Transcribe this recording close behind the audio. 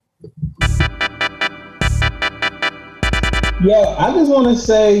Yeah, I just want to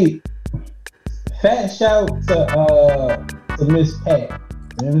say, fat shout to Miss Pat. You know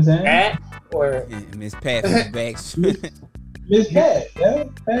what I'm saying? Pat or Yeah, Miss Pat from the back. Miss Pat, yeah,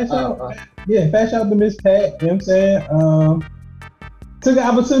 fat shout. Yeah, fat shout to Miss Pat. You know what I'm saying? Took the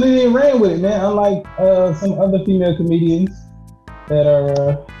opportunity and ran with it, man. Unlike some other female comedians that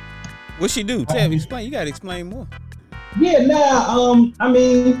are. What she do? Tell me, explain. You gotta explain more. Yeah,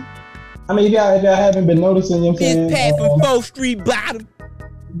 if y'all haven't been noticing, you know what I'm saying? Miss Pat from 4th Street Bottom.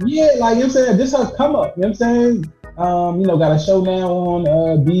 Yeah, like you know what I'm saying, just her come up, you know what I'm saying? Got a show now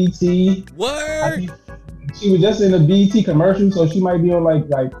on BT. Word. She was just in a BT commercial, so she might be on like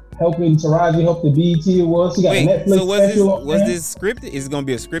helping Taraji help the BT Awards. She got a Netflix so special. was this scripted? Is it gonna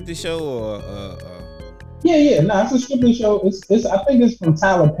be a scripted show or? Yeah. Nah, it's a scripted show. It's I think it's from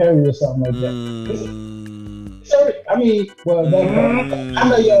Tyler Perry or something like that. I mean, well, that part, I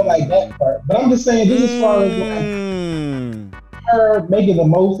know y'all like that part, but I'm just saying this as far as like her making the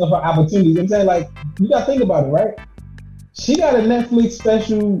most of her opportunities. You know what I'm saying, like, you gotta think about it, right? She got a Netflix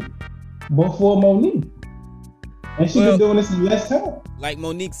special before Monique, and she's been doing this in less time. Like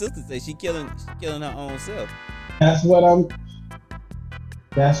Monique's sister said, she killing her own self. That's what I'm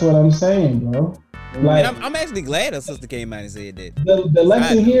saying, bro. Like, and I'm actually glad her sister came out and said that. The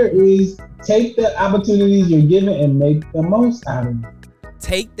lesson here is take the opportunities you're given and make the most out of it.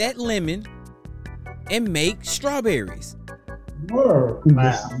 Take that lemon and make strawberries. Word.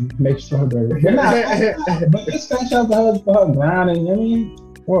 Make strawberries. But this fat shout to her for her grinding. I mean,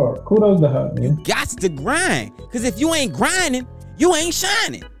 word. Kudos to her, man. You got to grind. Because if you ain't grinding, you ain't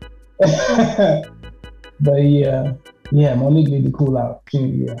shining. But yeah, Monique need to cool out.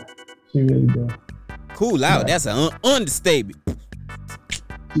 She really does. Cool out. That's an understatement.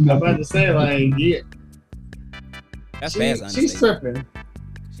 I'm about to say, like, yeah. That's fast understatement. She's tripping.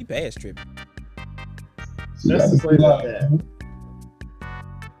 She past tripping. That's the play about that.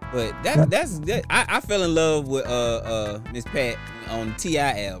 But that's good. I fell in love with Miss Pat on the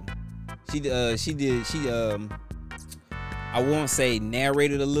T.I. album. She I won't say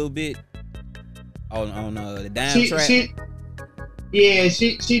narrated a little bit on the dime track.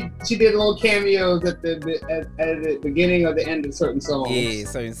 She did little cameos at the beginning or the end of certain songs. Yeah,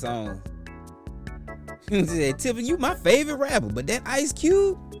 certain songs. She said, Tiffany, you my favorite rapper, but that Ice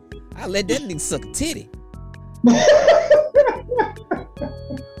Cube, I let that nigga suck a titty.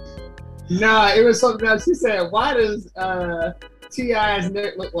 Nah, it was something else. She said, why does T.I.'s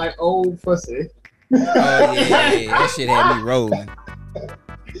neck look like old pussy? Oh yeah, that shit had me rolling.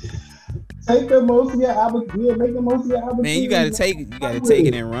 Take the most of your opportunity. Yeah, make the most of your opportunity. Man, you gotta take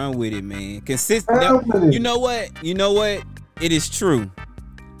it and run with it, man. Consistent. You know what? It is true.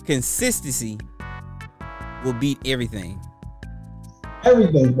 Consistency will beat everything.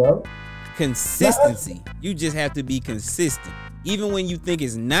 Everything, bro. Consistency. You just have to be consistent. Even when you think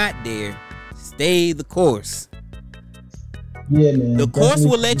it's not there, stay the course. Yeah, man. The course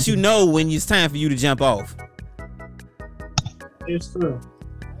will let you know when it's time for you to jump off. It's true. I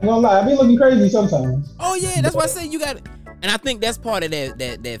ain't gonna lie, I be looking crazy sometimes. Oh yeah, that's why I say you got it. And I think that's part of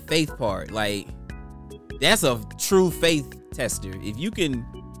that faith part. Like, that's a true faith tester. If you can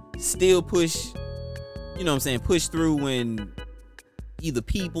still push, you know what I'm saying, push through when either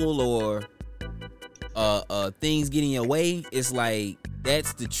people or things get in your way, it's like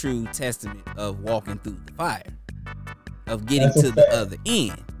that's the true testament of walking through the fire, of getting to the other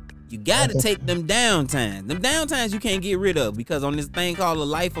end. You gotta take them downtimes. Them downtimes you can't get rid of, because on this thing called a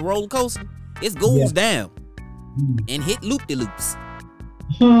life of roller coaster, it goes down and hit loop-de-loops.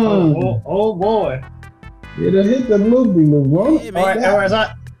 Oh boy. It'll hit the loop-de-loop.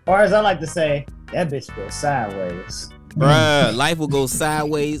 Yeah, or as I like to say, that bitch goes sideways. Bruh, life will go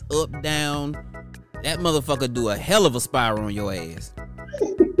sideways, up, down. That motherfucker do a hell of a spiral on your ass.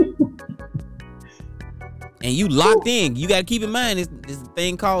 And you locked in. You gotta keep in mind this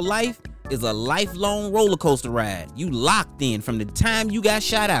thing called life is a lifelong roller coaster ride. You locked in from the time you got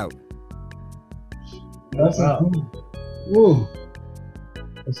shot out. That's Ooh.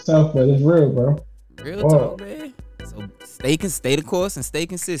 It's tough, but it's real, bro. Real talk, man. So stay the course and stay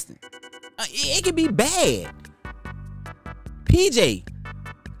consistent. It can be bad. PJ,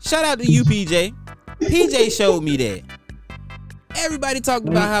 shout out to you, PJ. PJ showed me that. Everybody talked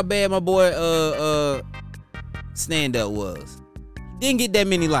about how bad my boy stand-up was. Didn't get that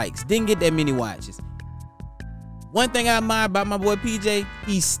many likes. Didn't get that many watches. One thing I admire about my boy PJ,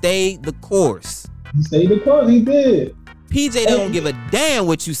 he stayed the course. He stayed the course. He did. PJ don't give a damn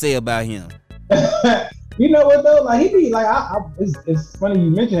what you say about him. You know what though? Like, he be like, it's funny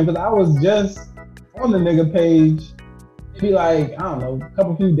you mentioned it, because I was just on the nigga page. It'd be like, I don't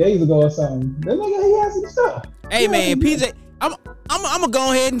know, few days ago or something. The nigga, he had some stuff. Hey man, PJ, I'm gonna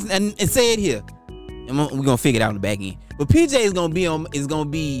go ahead and say it here. And we're gonna figure it out in the back end. But PJ is gonna be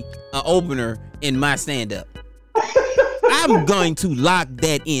an opener in my stand up. I'm going to lock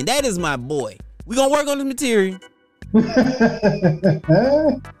that in. That is my boy. We're gonna work on the material.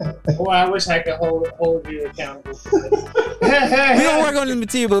 Boy, I wish I could hold you accountable. We gonna work on the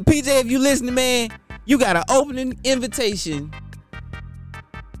material. But PJ, if you listening, man, you got an opening invitation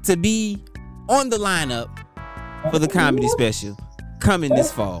to be on the lineup for the comedy special coming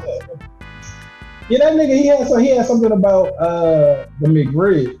this fall. Yeah, that nigga, he had something about the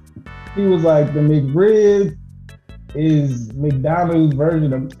McRib. He was like, the McRib is McDonald's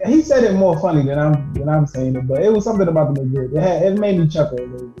version of. He said it more funny than I'm saying it, but it was something about the McRib. It made me chuckle a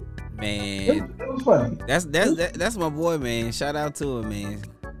little bit. Man, it was funny. That's my boy, man. Shout out to him, man.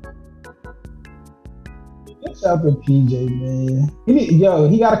 Shout out to PJ, man. He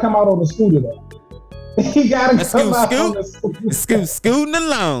gotta come out on the scooter though. He gotta come out on the scooter. Scooting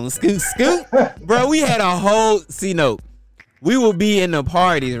along, scoot. Bro, we had a whole note. We will be in the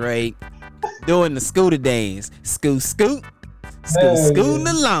parties, right? Doing the scooter dance. Scooting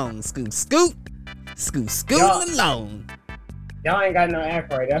along. Scooting along. Y'all ain't got no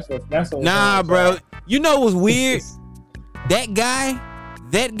act right. That's what. Nah, bro. You know what's weird? That guy,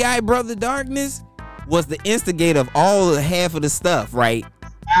 Brother Darkness, was the instigator of half of the stuff, right?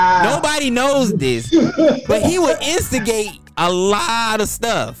 Nobody knows this, but he would instigate a lot of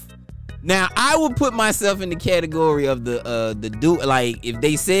stuff. Now, I would put myself in the category of the dude. Like, if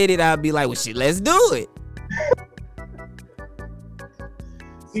they said it, I'd be like, well, shit, let's do it.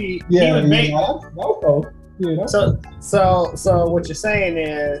 See, yeah, so what you're saying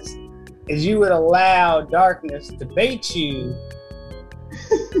is you would allow Darkness to bait you.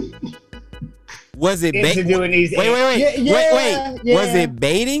 Was it into doing these? Wait. Yeah. Was it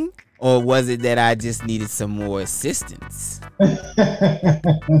baiting, or was it that I just needed some more assistance? No,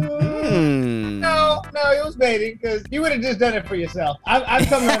 it was baiting because you would have just done it for yourself. I've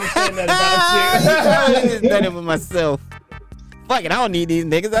come to understand that about you. I would have just done it for myself. Fuck it, I don't need these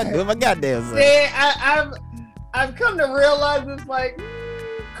niggas. I do it my goddamn self. Yeah, I've come to realize it's like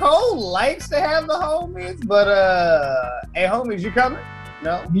Cole likes to have the homies, but hey homies, you coming?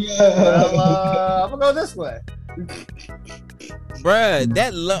 No. Yeah. Well, I'm gonna go this way. Bruh,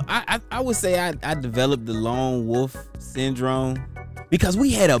 that I would say I developed the lone wolf syndrome because we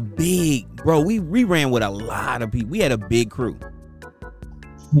had a big we ran with a lot of people. We had a big crew.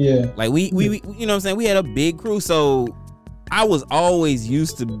 Yeah. Like we you know what I'm saying? We had a big crew, so I was always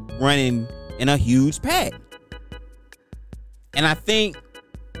used to running in a huge pack. And I think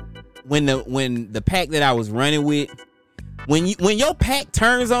when the pack that I was running with, when your pack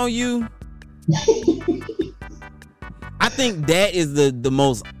turns on you, I think that is the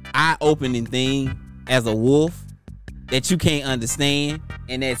most eye-opening thing as a wolf that you can't understand,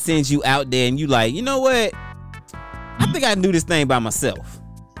 and that sends you out there and you like, you know what? I think I can do this thing by myself.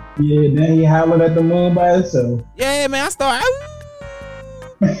 Yeah, then he hollered at the moon by himself. Yeah, man, I start,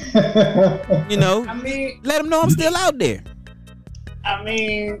 you know, I mean, let them know I'm still out there. I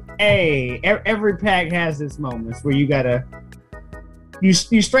mean, hey, every pack has its moments where you gotta you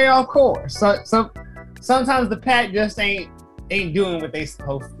stray off course. Sometimes the pack just ain't doing what they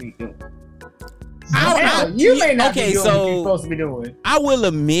supposed to be doing. You may not be doing what you're supposed to be doing. I will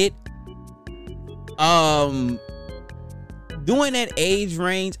admit, during that age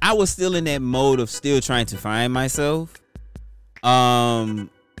range, I was still in that mode of still trying to find myself. So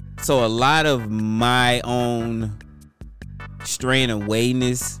a lot of my own strain of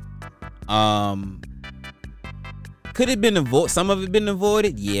wayness, could it been avoided? Some of it been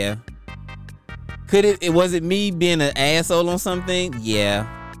avoided, yeah. Was it me being an asshole on something? Yeah.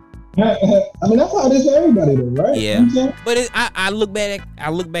 I mean, that's how it is for everybody, though, right? Yeah. But I look back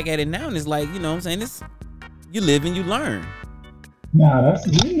at it now, and it's like, you know what I'm saying, you live and you learn. Nah, that's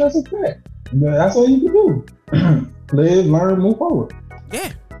a fact. That's all you can do. Live, learn, move forward.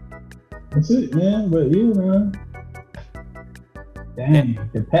 Yeah. That's it, man. But you, man. Dang,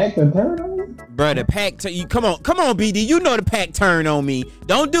 the pack can turn on you? Bro, the pack come on, BD. You know the pack turned on me.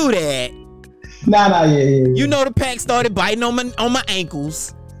 Don't do that. Nah, yeah. You know the pack started biting on my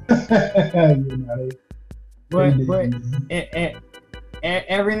ankles. But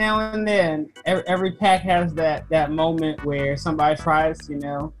every now and then, every pack has that moment where somebody tries, you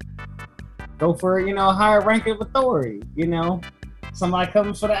know, go for, you know, a higher rank of authority, you know. Somebody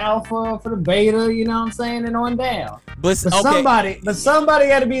comes for the alpha, for the beta, you know what I'm saying, and on down. But somebody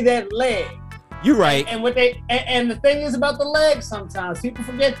got to be that leg. You're right. And the thing is about the leg, sometimes people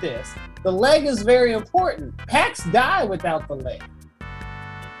forget this. The leg is very important. Packs die without the leg.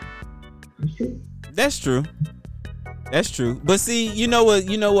 That's true. That's true. But see, you know what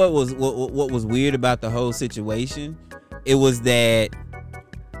was weird about the whole situation? It was that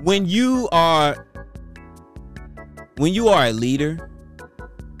when you are a leader,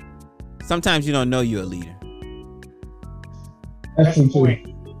 sometimes you don't know you're a leader. That's the point.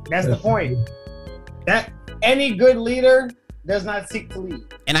 That's the point. That any good leader does not seek to lead.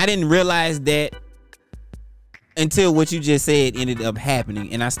 And I didn't realize that until what you just said ended up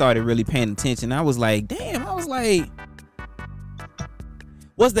happening, and I started really paying attention. I was like, damn,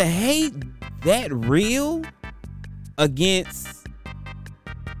 was the hate that real against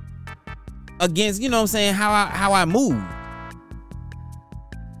you know what I'm saying, how I move?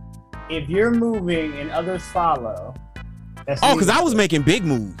 If you're moving and others follow, that's because I was making big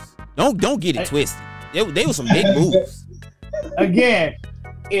moves. Don't get it twisted. They were some big moves. Again,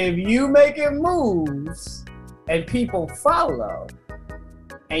 if you making moves and people follow,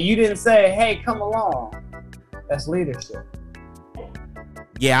 and you didn't say, "Hey, come along," that's leadership.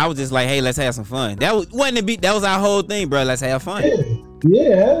 Yeah, I was just like, "Hey, let's have some fun." That was our whole thing, bro. Let's have fun.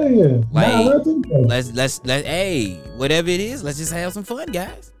 Yeah, hell yeah. Like, let's hey, whatever it is, let's just have some fun,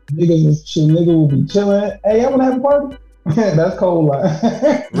 guys. Nigga will be chilling. Hey, I want to have a party. That's cold.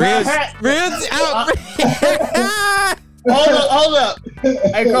 Real. Hold up.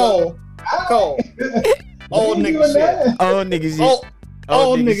 Hey, Cole. Old nigga shit. Old nigga shit.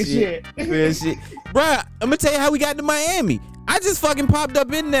 Old nigga shit. Real shit. Bruh, I'm gonna tell you how we got to Miami. I just fucking popped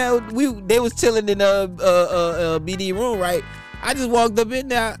up in there. They was chilling in BD room, right? I just walked up in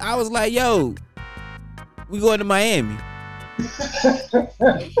there. I was like, yo, we going to Miami.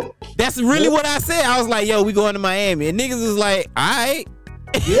 That's really what I said. I was like, yo, we going to Miami. And niggas was like, all right.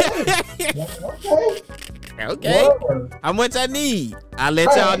 Okay. How much I need? I'll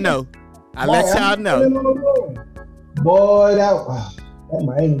let y'all know. Boy, that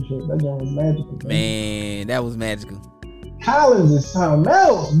Miami trip, that joint was magical. Man, that was magical. Collins is something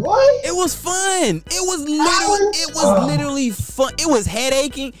else, boy. It was fun. It was literally fun. It was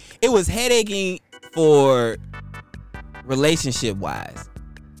headaching. It was headaching for relationship wise.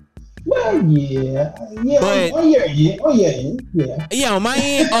 Well, yeah. But, yeah. On my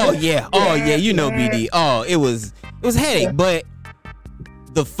end, you know, BD. Oh, it was headache. But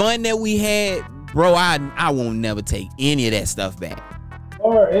the fun that we had, bro, I won't never take any of that stuff back.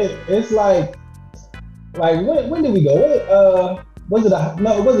 Or it's like when did we go? Was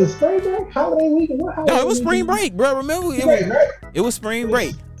it spring break? Holiday week? No, it was spring break, bro. Remember? It was spring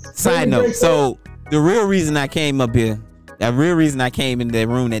break. Side note. So the real reason I came up here, the real reason I came in that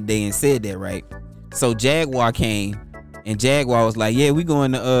room that day and said that, right? So Jaguar came, and Jaguar was like, "Yeah, we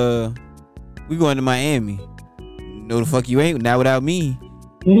going to Miami." No, the fuck you ain't. Not without me.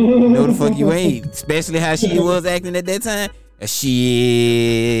 No, the fuck you ain't. Especially how she was acting at that time.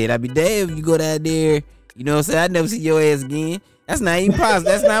 Shit, I be damned if you go down there. You know what I'm saying? I never see your ass again. That's not even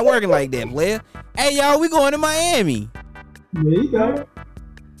possible. That's not working like that, player. Hey, y'all, we going to Miami. There you go.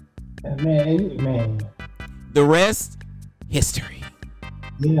 Man. The rest, history.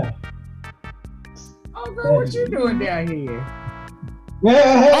 Yeah. Oh, girl, what you doing down here?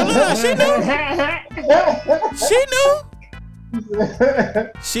 Oh, no,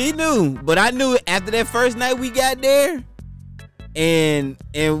 she knew. But I knew after that first night we got there. And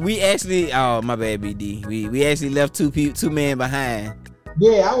we actually, oh my bad, BD. We actually left two men behind.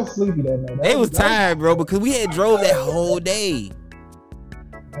 Yeah, I was sleepy that night. They was tired, bro, because we had drove that whole day.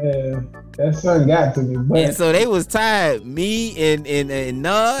 Yeah, that sun got to me. But... And so they was tired. Me and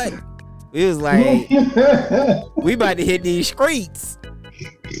Nod, we was like, we about to hit these streets.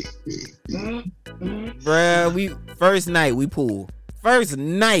 Bruh, first night we pulled. First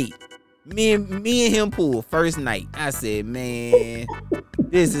night. Me and him pulled first night. I said, man,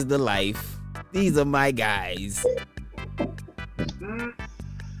 this is the life. These are my guys.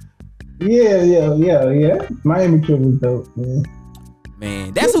 Yeah. Miami trip was dope, man.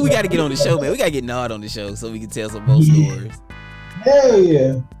 Man, that's what we got to get on the show, man. We got to get Nod on the show so we can tell some more stories. Hell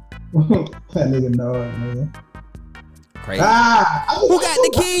yeah. That nigga Nod, man. Crazy. Who got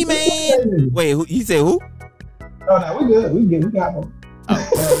the key, man? Wait, you said who? Oh, no, we good. We got one.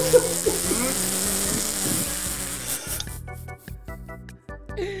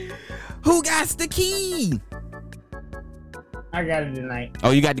 Who got the key? I got it tonight.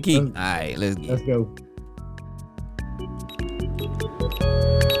 Oh, you got the key? All right, let's go.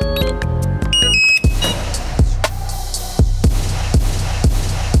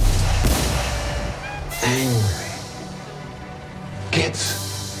 Angry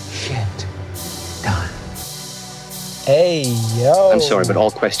gets shit done. Hey, yo. I'm sorry, but all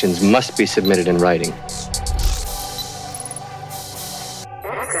questions must be submitted in writing.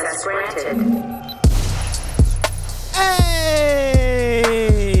 Access granted. Hey!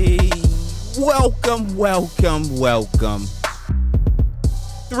 Welcome.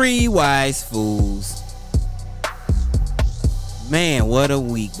 Three Wise Fools. Man, what a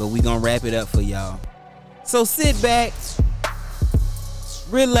week, but we gonna wrap it up for y'all. So sit back,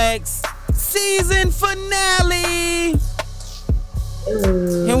 relax, season finale!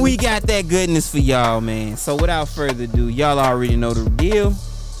 And we got that goodness for y'all, man. So without further ado, y'all already know the deal.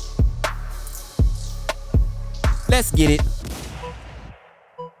 Let's get it.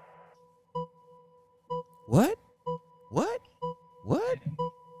 What?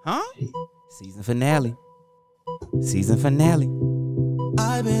 Huh? Season finale.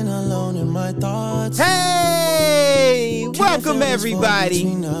 I've been alone in my thoughts. Hey! Welcome everybody.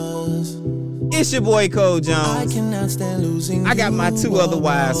 It's your boy Cole Jones. I cannot stand losing. I got my two other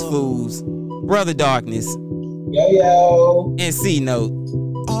wise fools, Brother Darkness Yo. and C-Note.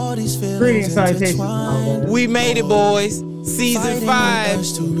 All these Greetings, feelings salutations. intertwined. We made it, boys. Season Fighting 5. the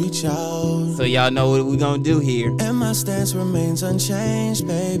urge to reach out. So y'all know what we gonna do here. And my stance remains unchanged,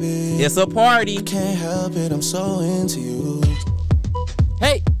 baby. It's a party. Can't help it, I'm so into you.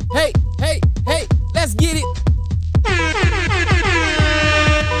 Hey, let's get it.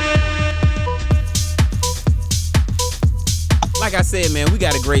 Like I said, man, we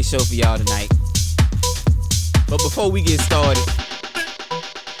got a great show for y'all tonight. But before we get started,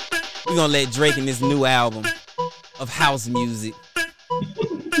 we're gonna let Drake and this new album of house music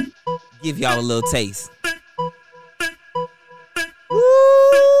give y'all a little taste. Woo!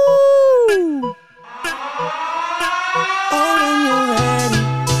 Oh, when you're ready,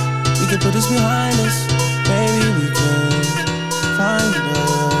 we can put this behind us. Baby, we can find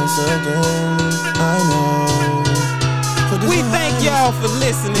us again. I know. Put this We behind thank us. y'all for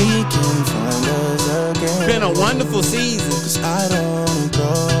listening. We can find us again. Been a wonderful season. 'Cause I don't go.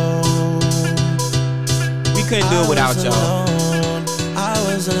 We couldn't do it without y'all. I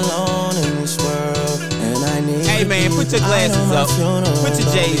was alone in this world, and I need. Hey, man, put your glasses up. Put your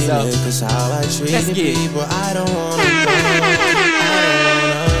J's up. Cause how I treat Let's get it. people, I don't wanna go.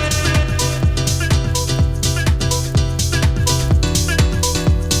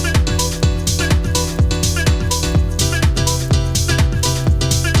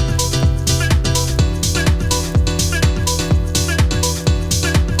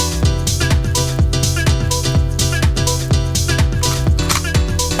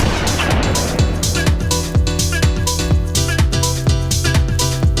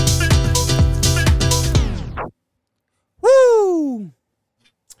 Woo!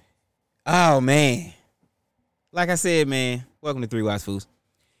 Oh, man. Like I said, man, welcome to Three Wise Fools.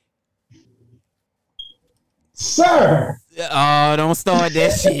 Sir. Oh, don't start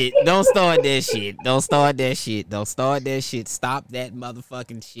that shit. Don't start that shit. Stop that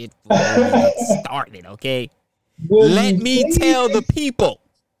motherfucking shit before we get started, okay? Let me tell the people.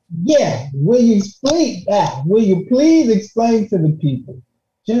 Yeah. Will you please explain to the people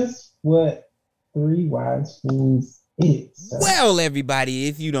just what Three Wise Fools is? Sir? Well, everybody,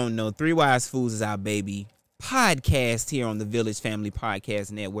 if you don't know, Three Wise Fools is our baby podcast here on the Village Family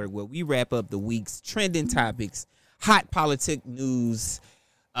Podcast Network, where we wrap up the week's trending topics, hot political news,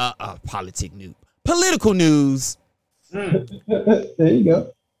 There you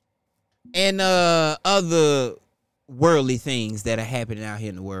go. and other worldly things that are happening out here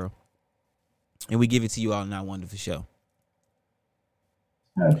in the world. And we give it to you all in our wonderful show.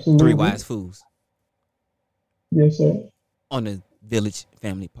 Absolutely. Three Wise Fools Yes, sir. on the Village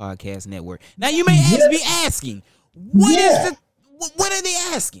Family Podcast Network. Now you may be asking, what are they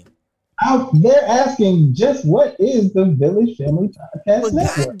asking? They're asking just what is the Village Family Podcast Well,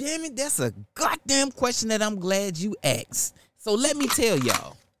 Network? God damn it, that's a goddamn question that I'm glad you asked. So let me tell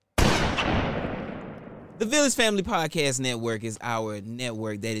y'all. The Village Family Podcast Network is our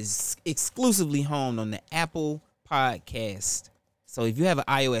network that is exclusively homed on the Apple Podcast. So if you have an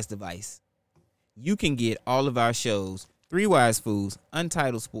iOS device, you can get all of our shows, Three Wise Fools,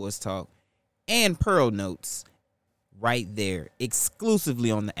 Untitled Sports Talk, and Pearl Notes right there, exclusively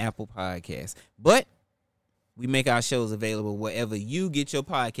on the Apple Podcast. But we make our shows available wherever you get your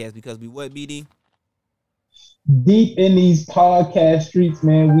podcast, because we what, BD? Deep in these podcast streets,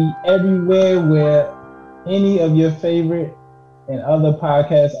 man. We everywhere where any of your favorite and other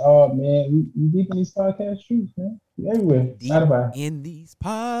podcasts are, man. We deep in these podcast streets, man. We everywhere. Deep Spotify. in these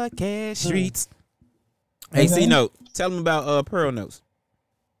podcast streets. Hey, C-Note, tell them about Pearl Notes.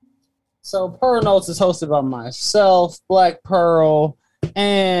 So Pearl Notes is hosted by myself, Black Pearl,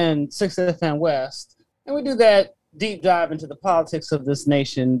 and 6FM West. And we do that deep dive into the politics of this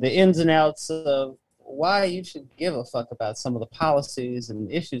nation, the ins and outs of why you should give a fuck about some of the policies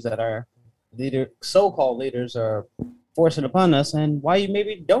and issues that are so-called leaders are forcing upon us, and why you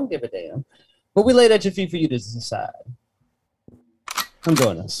maybe don't give a damn. But we lay it at your feet for you to decide. Come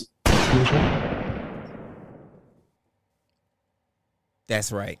join us.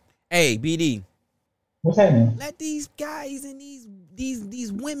 That's right. Hey, BD. What's happening? Let these guys and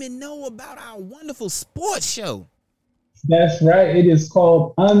these women know about our wonderful sports show. That's right. It is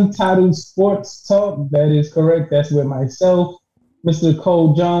called Untitled Sports Talk. That is correct. That's with myself, Mr.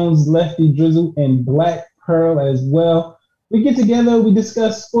 Cole Jones, Lefty Drizzle, and Black Pearl as well. We get together, we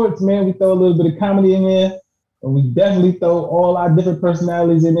discuss sports, man. We throw a little bit of comedy in there, and we definitely throw all our different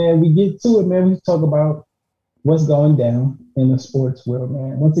personalities in there. We get to it, man. We talk about what's going down in the sports world,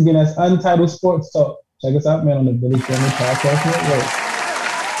 man. Once again, that's Untitled Sports Talk. Check us out, man, on the Village Family Podcast Network.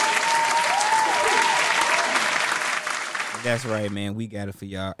 That's right, man. We got it for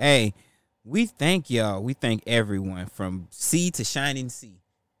y'all. Hey, we thank y'all. We thank everyone from sea to shining sea.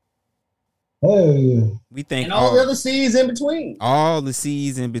 Oh, yeah. We thank And all the other seas in between. All the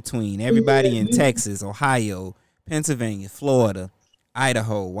seas in between. Everybody in Texas, Ohio, Pennsylvania, Florida,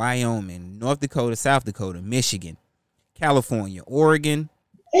 Idaho, Wyoming, North Dakota, South Dakota, Michigan, California, Oregon.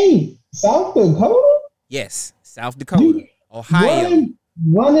 Hey, South Dakota? Yes, South Dakota, Ohio,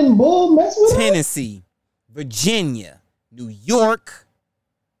 running bull mess with Tennessee, Virginia, New York,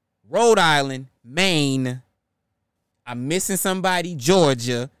 Rhode Island, Maine. I'm missing somebody.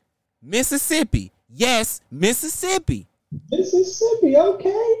 Georgia, Mississippi. Yes, Mississippi. Mississippi,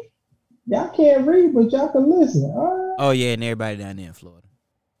 okay. Y'all can't read, but y'all can listen. All right. Oh yeah, and everybody down there in Florida.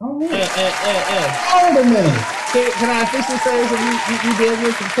 All right. Florida, man. Can I officially say that you did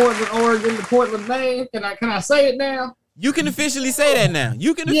this from Portland, Oregon to Portland, Maine? Can I say it now? You can officially say that now.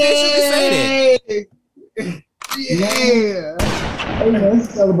 You can officially say that. Yeah. Hey, man, it's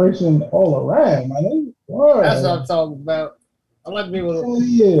a celebration all around, man. That's what I'm talking about. I like to be with Oh,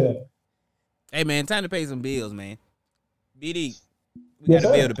 yeah. Hey man, time to pay some bills, man. BD, we Yes,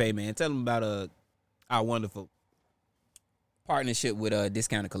 got a sir. bill to pay, man. Tell them about our wonderful partnership with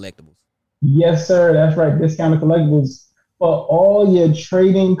Discounted Collectibles. Yes, sir. That's right. Discounted Collectibles for all your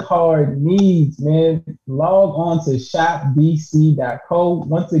trading card needs, man. Log on to shopdc.co.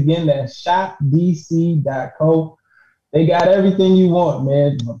 Once again, that's shopdc.co. They got everything you want,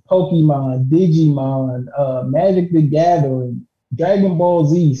 man. Pokemon, Digimon, Magic the Gathering, Dragon Ball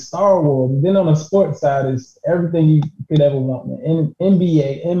Z, Star Wars. And then on the sports side is everything you could ever want, man.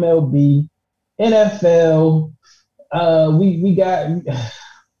 NBA, MLB, NFL. We got,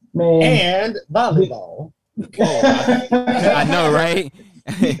 man. And volleyball. I know, right?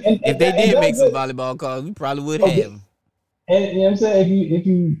 If they did make some volleyball calls, we probably would have them. And you know what I'm saying? If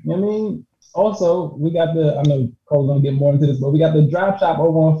you, I mean, also we got I know Cole's gonna get more into this, but we got the drop shop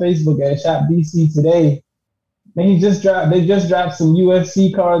over on Facebook at Shop DC today. Man, they just dropped some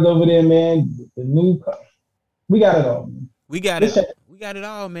UFC cards over there, man. The new we got it all, man. We got it. We got it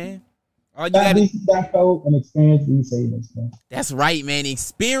all, man. All you got DC.co and experience these savings, man. That's right, man.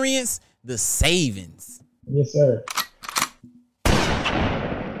 Experience the savings. Yes, sir.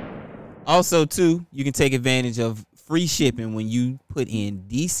 Also, too, you can take advantage of free shipping when you put in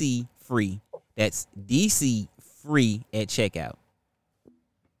DC free. That's DC free at checkout.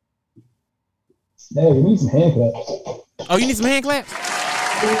 Hey, we need some hand claps. Oh, you need some hand claps?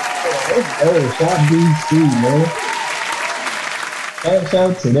 Hey, Shop DC, man. Shout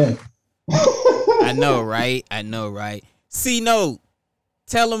out to them. I know, right? I know, right? C-Note,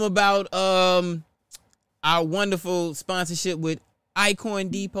 tell them about our wonderful sponsorship with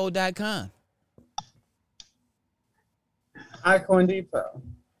iCoinDepot.com. iCoin Depot,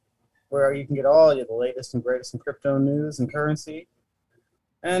 where you can get all the latest and greatest in crypto news and currency.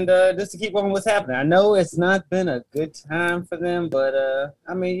 And just to keep up with what's happening. I know it's not been a good time for them, but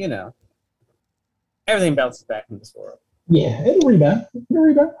I mean, you know, everything bounces back in this world. Yeah, it'll rebound.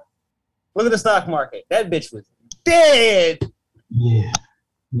 Look at the stock market. That bitch was dead. Yeah.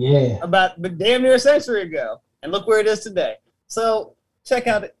 About damn near a century ago. And look where it is today. So check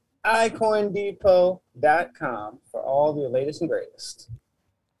out iCoinDepot.com for all the latest and greatest.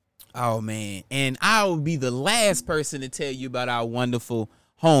 Oh, man. And I will be the last person to tell you about our wonderful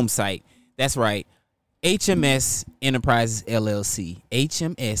home site. That's right. HMS Enterprises LLC.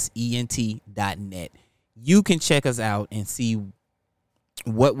 HMSENT.net. You can check us out and see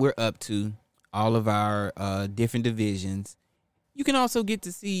what we're up to, all of our different divisions. You can also get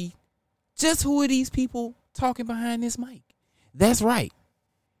to see just who are these people talking behind this mic. That's right.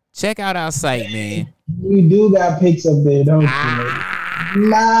 Check out our site, man. We do got pics up there, don't you?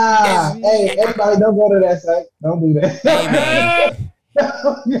 Nah. Hey, everybody, don't go to that site. Don't do that. Hey,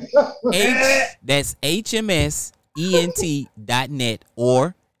 man. That's HMSENT.net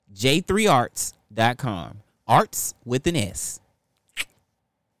or j3arts.com. Arts with an S.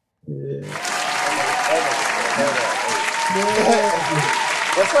 Yeah.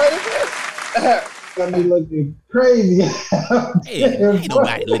 What site is this? Got me looking crazy. Hey, ain't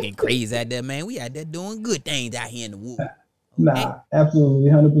nobody looking crazy out there, man. We out there doing good things out here in the woods. Nah, absolutely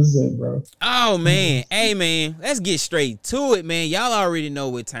 100%, bro. Oh, man. Hey, man, let's get straight to it, man. Y'all already know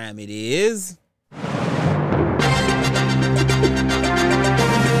what time it is.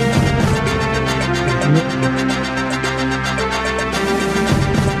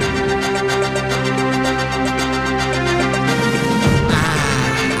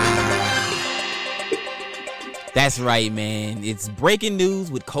 That's right, man. It's breaking news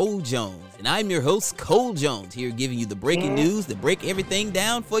with Cole Jones. And I'm your host, Cole Jones, here giving you the breaking news to break everything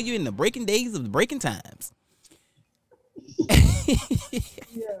down for you in the breaking days of the breaking times.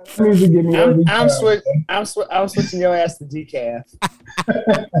 I'm switching your ass to decaf.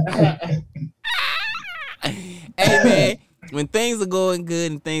 Hey, man, when things are going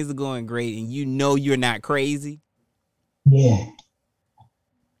good and things are going great and you know you're not crazy. Yeah.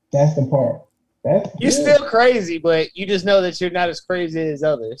 That's the part. You're still crazy, but you just know that you're not as crazy as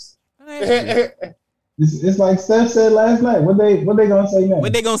others. It's like Steph said last night. What they gonna say now?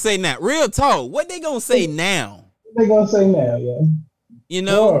 What they gonna say now? Real talk. What they gonna say now? What they gonna say now? Yeah. You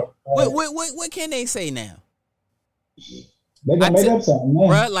know what can they say now? They gonna make up something, man.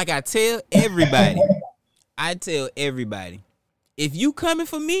 Bruh, like I tell everybody, if you coming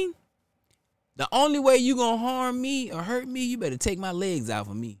for me, the only way you gonna harm me or hurt me, you better take my legs out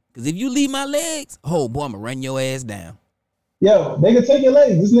of me. Cause if you leave my legs, oh boy, I'm gonna run your ass down. Yo, they can take your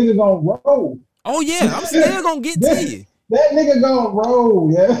legs. This nigga gonna roll. Oh yeah, I'm still gonna get to you. That nigga gonna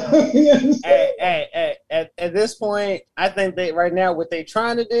roll, yeah. Hey, at this point, I think they right now what they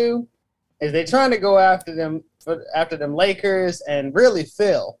trying to do is they trying to go after them Lakers and really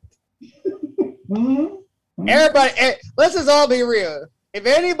Phil. Mm-hmm. Everybody, let's just all be real. If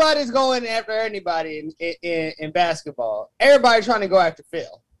anybody's going after anybody in basketball, everybody trying to go after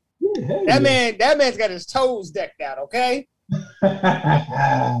Phil. Yeah, that man's got his toes decked out. Okay.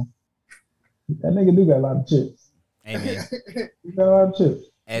 That nigga do got a lot of chips. Hey man, he got a lot of chips.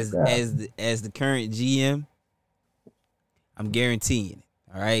 As the current GM, I'm guaranteeing it.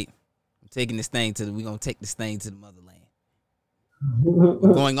 All right, I'm taking this thing we're gonna take this thing to the motherland.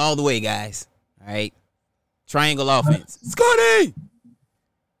 We're going all the way, guys. All right, triangle offense. Scotty.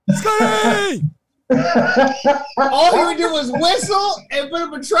 All he would do was whistle and put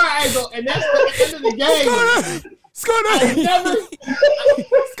up a triangle, and that's the end of the game.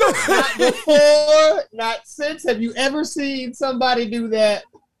 Not before, not since. Have you ever seen somebody do that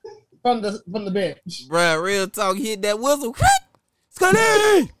from the bench? Bruh, real talk, hit that whistle.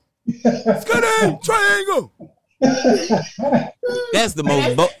 Scotty! Triangle! That's the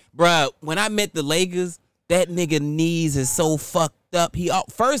most, bruh, when I met the Lakers, that nigga knees is so fucked up.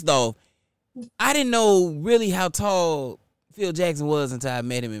 First off, I didn't know really how tall Phil Jackson was until I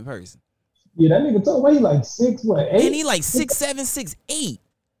met him in person. Yeah, that nigga tall. What, he like 6'8"? And he like 6'7", 6'8".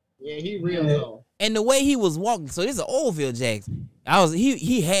 Yeah, he real tall. And the way he was walking, so this is an old Phil Jackson.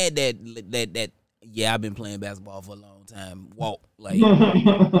 He had that. Yeah, I've been playing basketball for a long time. Walk like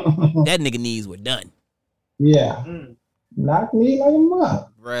that nigga knees were done. Yeah, knock me like a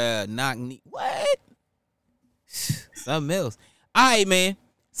mop. Bruh, knock me. What? Something else. All right, man.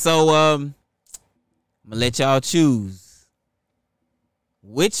 So I'm gonna let y'all choose.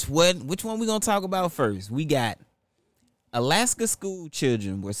 Which one we gonna talk about first? We got Alaska school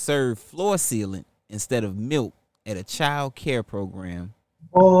children were served floor sealant instead of milk at a child care program.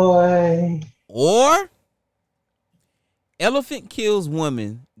 Boy. Or elephant kills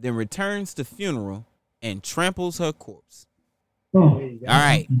woman, then returns to funeral and tramples her corpse. All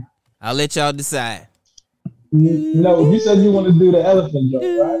right, I'll let y'all decide. No, you said you want to do the elephant joke,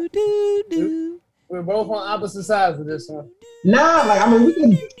 right? We're both on opposite sides of this one. Nah, like I mean, we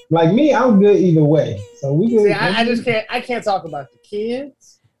can. Like me, I'm good either way. So we can. See, I can't talk about the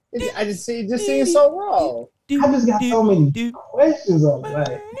kids. It just seems so wrong. I just got so many questions on it.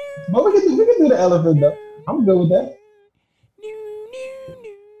 Like, but we can do the elephant though. I'm good with that.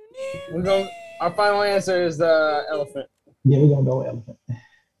 Our final answer is the elephant. Yeah, we're gonna go with elephant.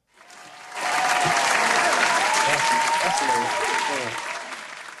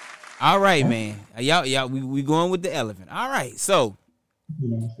 All right, man. Y'all, we going with the elephant. All right, so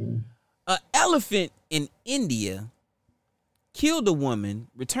an elephant in India killed a woman,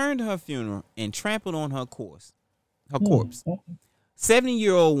 returned to her funeral, and trampled on her corpse.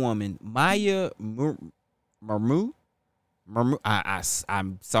 70-year-old woman Maya Marmu.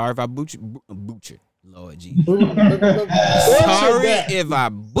 I'm sorry if I butchered. Lord Jesus. Bullshit Sorry that. if I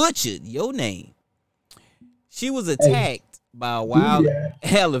butchered your name. She was attacked by a wild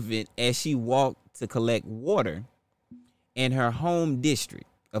elephant as she walked to collect water in her home district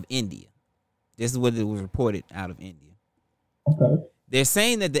of India. This is what it was reported out of India. Okay. They're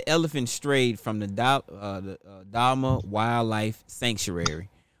saying that the elephant strayed from the Dharma Wildlife Sanctuary,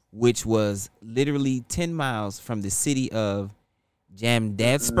 which was literally 10 miles from the city of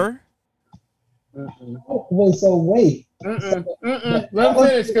Jamdadspur. Oh, wait, so wait. Let me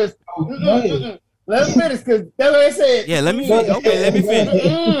finish, because let me finish, because that's what I said. Yeah, let me finish. Okay, let me finish.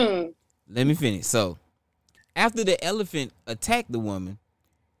 Mm-mm. Let me finish. So, after the elephant attacked the woman,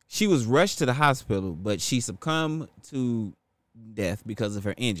 she was rushed to the hospital, but she succumbed to death because of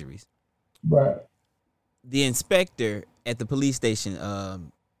her injuries. Right. The inspector at the police station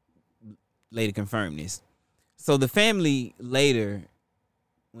later confirmed this. So the family later,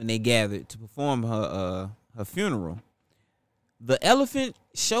 when they gathered to perform her funeral, the elephant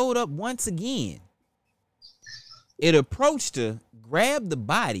showed up once again. It approached her, grabbed the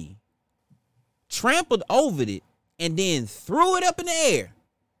body, trampled over it, and then threw it up in the air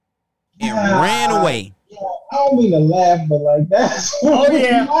and ran away. Yeah, I don't mean to laugh, but like that. Oh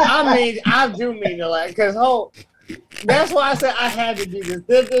yeah, I do mean to laugh, because that's why I said I had to do this.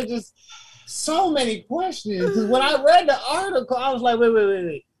 There's just so many questions. Because when I read the article, I was like,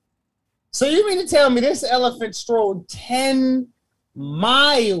 wait. So you mean to tell me this elephant strolled 10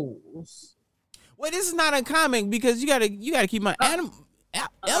 miles? Well, this is not uncommon because you gotta keep my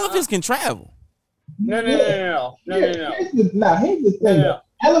elephants can travel. No. Here's the thing. No.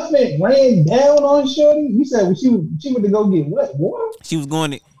 Elephant ran down on Shorty. You said when she went to go get what? Water? She was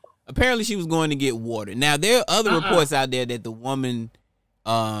going to get water. Now there are other reports out there that the woman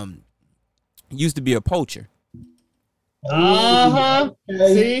used to be a poacher.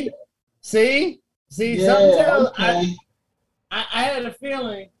 Okay. See. Yeah, Something tells okay. I had a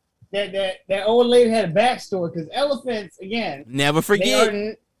feeling that old lady had a backstory, because elephants, again, Never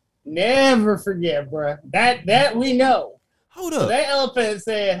forget. never forget, bruh. That we know. Hold So up. that elephant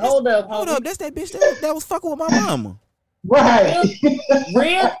said, "Hold up, That's that bitch that was fucking with my mama. Right.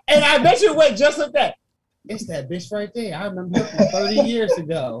 Real? And I bet you wait just like that. It's that bitch right there. I remember her from 30 years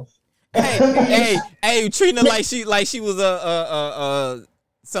ago. Hey, treating her like she was a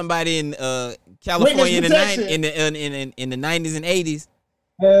somebody in California in the in the 90s and 80s.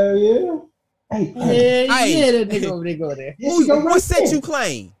 Hell yeah. Hey. That nigga over there go there. Yeah, she go right What set there. you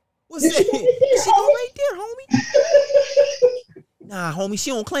claim? What Yeah, set? she go right there, She go right there, homie. Nah, homie,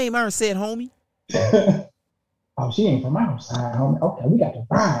 she don't claim her said, homie. Oh, she ain't from outside, homie. Okay, we got to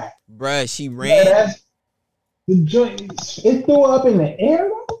ride. Bruh, she Yeah, ran. that's the joint. It threw her up in the air,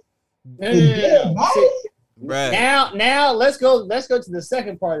 though? Bruh. Now let's go to the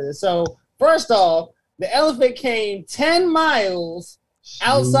second part of this. So first off, the elephant came 10 miles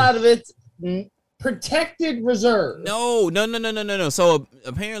outside of its protected reserve. No. So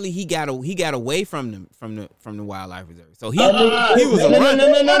apparently he got away from the wildlife reserve. So he was a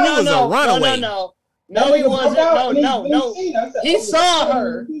runaway. No, he wasn't. No. He saw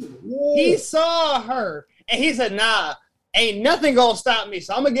her. He saw her, and he said, "Nah, ain't nothing gonna stop me.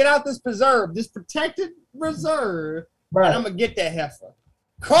 So I'm gonna get out this preserve, this protected reserve, and I'm gonna get that heifer."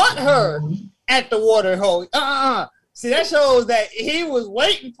 Caught her at the water hole. See, that shows that he was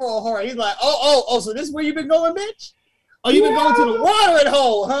waiting for her. He's like, oh, so this is where you been going, bitch? Oh, you been going to the watering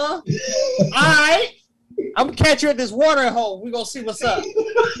hole, huh? All right. I'm going to catch you at this watering hole. We're going to see what's up.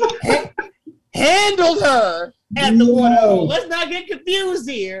 Handled her at the watering hole. Let's not get confused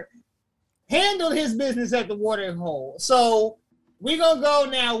here. Handled his business at the watering hole. So we're going to go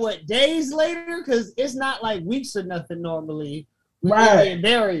now, days later? Because it's not like weeks or nothing normally. Right.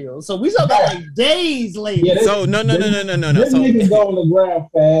 Burial. So we talking about like days later. Yeah, So no. This So, nigga go on the ground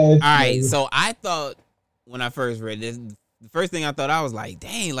fast. all right. So I thought when I first read this, the first thing I thought, I was like,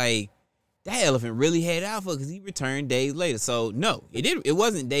 dang, like that elephant really had alpha because he returned days later. So no, it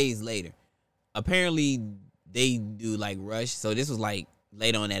wasn't days later. Apparently they do like rush. So this was like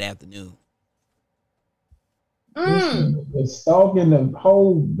late on that afternoon. Was stalking the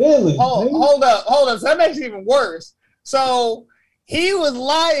whole village. Hold up. So that makes it even worse. So he was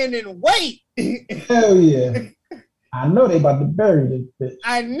lying in wait. Hell yeah. I know they about to bury this bitch.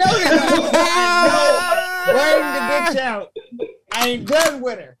 I know. Bring the bitch out. I ain't done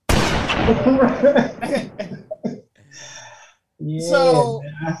with her. Yeah, So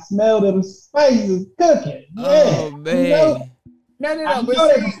I smell them spices cooking. Yeah. Oh man. No. I But know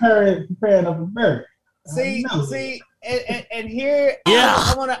they preparing up a burger. see, and here,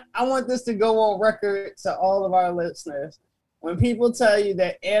 I want this to go on record to all of our listeners. when people tell you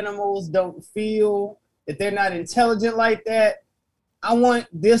that animals don't feel, that they're not intelligent like that, I want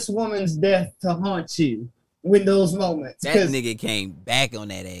this woman's death to haunt you with those moments. That nigga came back on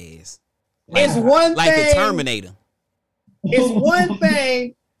that ass. It's one like thing, the Terminator. It's one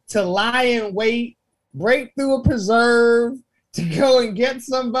thing to lie in wait, break through a preserve, to go and get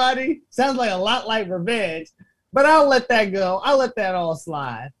somebody. Sounds like a lot like revenge, but I'll let that go. I'll let that all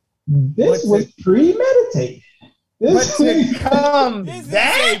slide. This was premeditated. But to come This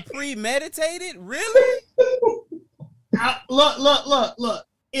back, is premeditated? Really? Look.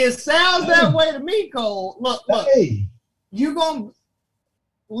 It sounds that way to me, Cole. Look. Hey. You gonna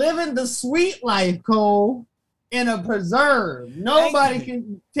living the sweet life, Cole, in a preserve. Nobody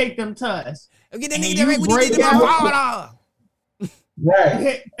can take them to us. Get that nigga right. What he did to my father?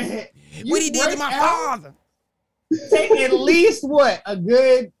 Right. What he did to my father? Take at least what, a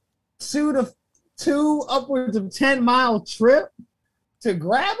good 2 to 2 upwards of 10-mile trip to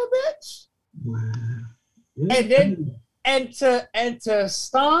grab a bitch, and then and to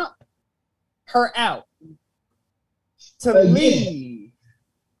stomp her out, to leave,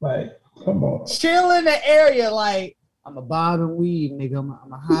 like, come on, chill in the area like I'm a bob and weave, nigga.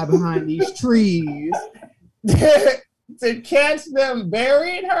 I'm a hide behind these trees. To catch them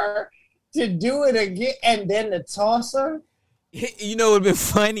burying her, to do it again, and then to toss her. You know, it'd been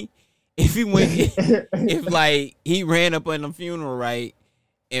funny if he went, if like he ran up on the funeral, right,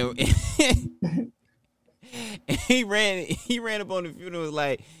 and he ran up on the funeral, was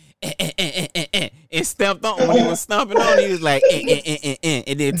like, and stamped on when he was stomping on. He was like,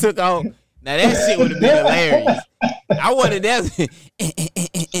 and then took off. Now that shit would have been hilarious. I wanted that.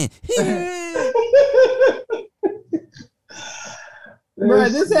 Bro,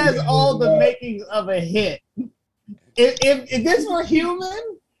 this has all the makings of a hit. If this were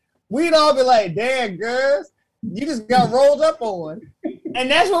human, we'd all be like, damn, girls, you just got rolled up on.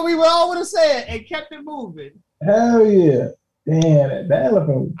 And that's what we all would have said and kept it moving. Hell yeah. Damn, that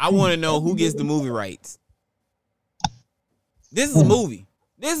elephant. I want to know who gets the movie rights. This is a movie.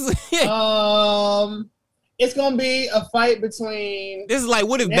 This is it's gonna be a fight between. This is like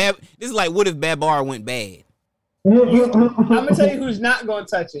what if Babar went bad? I'm gonna tell you who's not gonna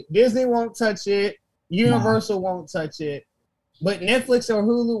touch it. Disney won't touch it. Universal won't touch it. But Netflix or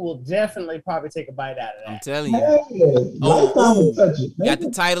Hulu will definitely probably take a bite out of that. I'm telling you. Hey, Oh, touch it, got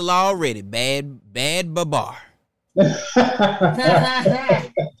the title already. Bad Babar. Real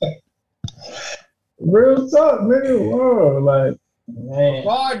talk, nigga. Whoa, like, man.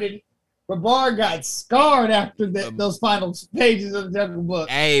 Babar got scarred after those final pages of the Jungle Book.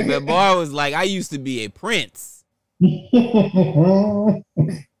 Hey, Babar was like, I used to be a prince. And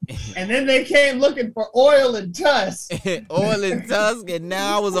then they came looking for oil and tusk. Oil and tusk, and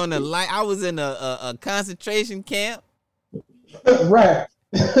now I was on I was in a concentration camp. Right.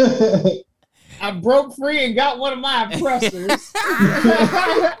 I broke free and got one of my oppressors.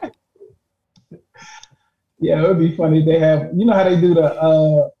 Yeah, it would be funny if they have, you know how they do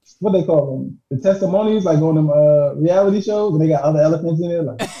the what they call them, the testimonies, like on them reality shows, and they got other elephants in there,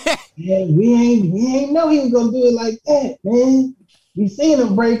 like, yeah, we ain't know he was gonna do it like that, man. We seen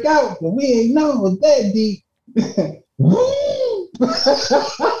him break out, but we ain't know it was that deep.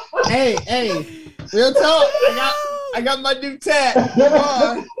 Hey, real talk. I got my new tat.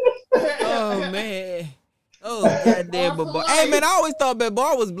 Oh man. Oh goddamn Babar. Hey man, I always thought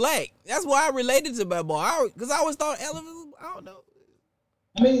Babar was black. That's why I related to Babar. Because I always thought elephants, I don't know.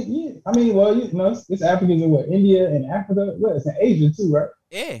 Well, you know, it's Africans in what, India and Africa. Well, it's in Asia too, right?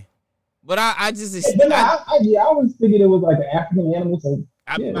 Yeah. But I just I always figured it was like an African animal. So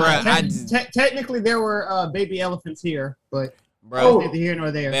technically there were baby elephants here, but neither here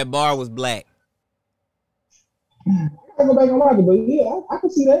nor there. Babar was black. I go back and watch it, but yeah, I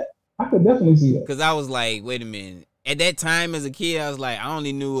could see that. I could definitely see that. Because I was like, wait a minute. At that time as a kid, I was like, I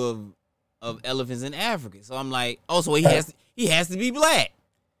only knew of elephants in Africa. So I'm like, oh, so he has to be black.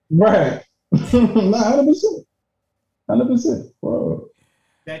 Right. 100%. 100%. Bro.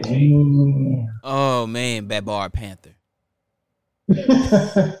 Oh man, Babar Panther.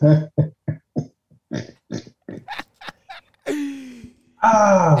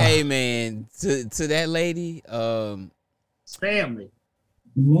 Hey man, to that lady, family.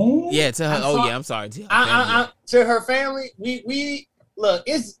 Yeah, to her. I'm sorry. To her family. To her family, we look.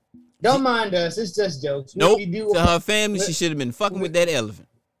 It's don't mind us. It's just jokes. Nope. To her family, she should have been fucking with that elephant.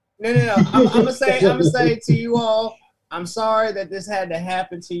 No. I'm gonna say to you all, I'm sorry that this had to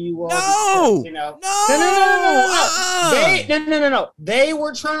happen to you all. No. Because, No. They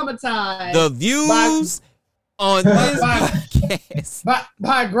were traumatized. The views on this podcast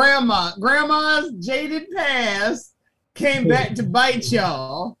by grandma. Grandma's jaded past came back to bite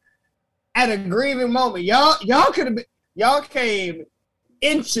y'all at a grieving moment. Y'all could have been. Y'all came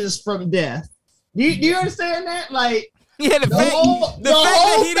inches from death. Do you understand that? Like, yeah, the fact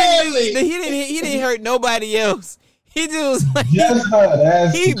that he didn't hurt nobody else. He just was like he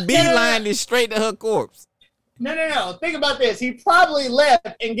beelined it straight to her corpse. No. Think about this. He probably left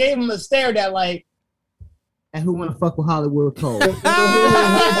and gave him a stare that like, and who wanna fuck with Hollywood Cole?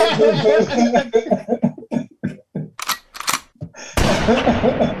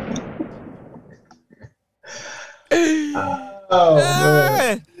 Oh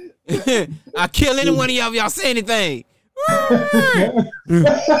man. I'll kill any one of y'all if y'all say anything.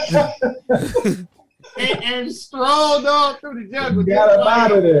 and strolled on through the jungle. Got him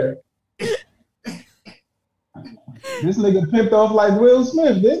out of there. This nigga pimped off like Will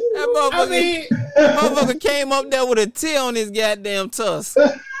Smith, didn't he? That motherfucker came up there with a tear on his goddamn tusk.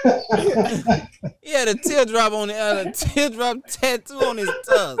 He had a teardrop on a teardrop tattoo on his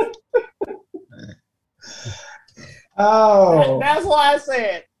tusk. Oh, that's why I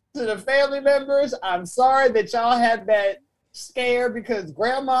said to the family members, I'm sorry that y'all had that scare because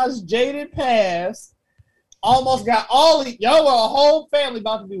grandma's jaded past almost got all y'all were a whole family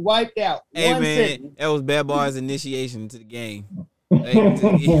about to be wiped out. Hey man, sitting. That was Bad Boy's initiation to the game.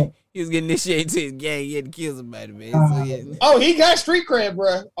 He was getting initiated to his gang. He had to kill somebody, man. So, yeah. Oh, he got street cred,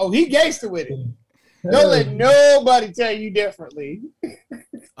 bro. Oh, he gangster with it. Don't let nobody tell you differently.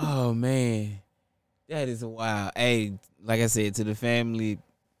 Oh man. That is wild. Hey, like I said, to the family,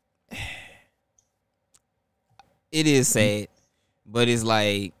 it is sad, but it's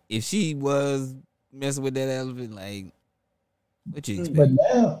like if she was messing with that elephant, like what you expect? But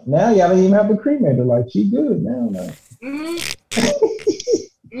now y'all don't even have to cremate her. Like she good now.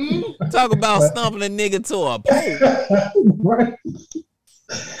 Talk about stomping a nigga to a pole. Right.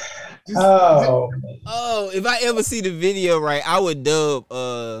 Oh, if I ever see the video right, I would dub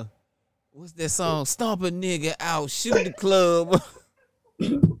what's that song? Stomp a nigga out, shoot the club.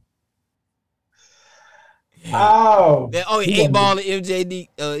 Eight ball of MJG.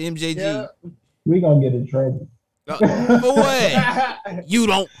 Yeah. We gonna get in trouble. For what? You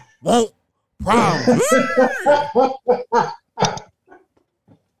don't want problems.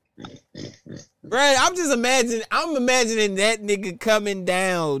 Right, I'm imagining that nigga coming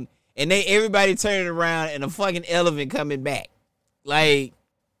down and everybody turning around and a fucking elephant coming back. Like,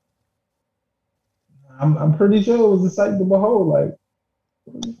 I'm pretty sure it was a sight to behold. Like,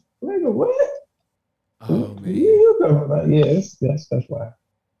 nigga, what? Oh man, you come like, that's why.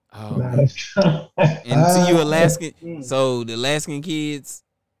 Oh, and to you Alaskan, so the Alaskan kids,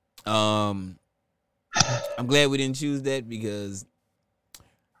 I'm glad we didn't choose that because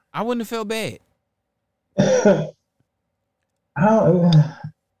I wouldn't have felt bad. I don't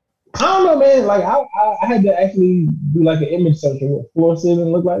know, man. Like I had to actually do like an image search of what floor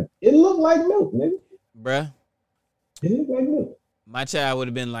ceiling looked like. It looked like milk, nigga. Bruh. It looked like milk. My child would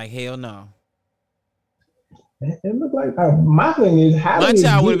have been like, hell no. It looked like my thing is how my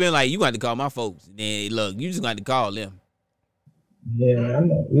child would have been like, you got to call my folks. Then look, you just got to call them. Yeah, I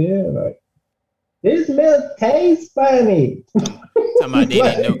know. Yeah, like this milk tastes funny. Talking about they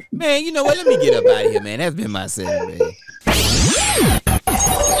didn't know. Man, you know what? Let me get up out of here, man. That's been my segment, man.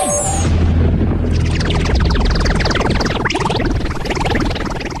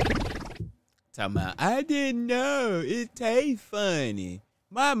 Talking about, I didn't know. It tastes funny.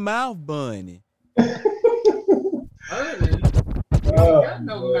 My mouth bunny. Got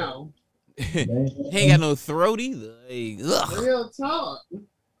no mouth. He ain't got no throat either. Like, real talk.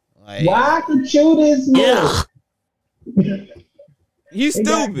 Like, why I can chew this milk? You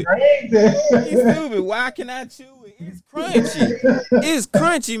stupid. You stupid. Why can I chew it? It's crunchy. It's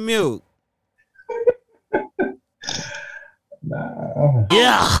crunchy milk. Nah.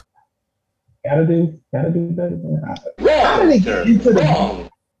 Yeah. Gotta do better, man. How did it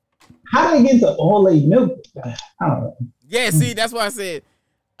get into all-late milk? I don't know. Yeah, see, that's why I said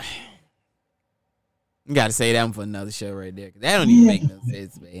you gotta say that one for another show right there. That don't even make no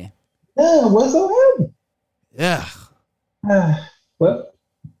sense, man. Yeah, what's so heavy? Yeah. Well,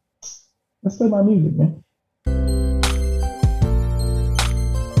 let's play my music, man.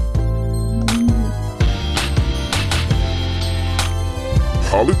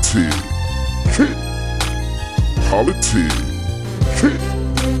 Politics. Politics.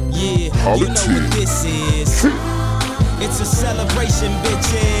 Yeah, Politics. You know what this is. It's a celebration,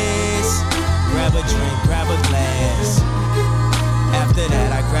 bitches. Grab a drink, grab a glass. After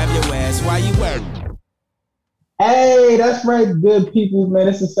that, I grab your ass. Why you wearing? Hey, that's right, good people, man.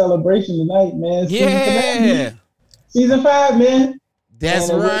 It's a celebration tonight, man. Yeah. Season 5, man.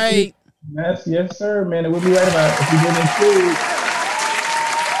 That's right. Yes, sir, man. And we'll be right about it. If you didn't include,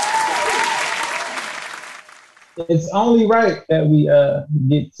 it's only right that we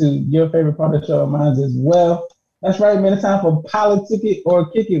get to your favorite part of the show, mine as well. That's right, man. It's time for Politic It or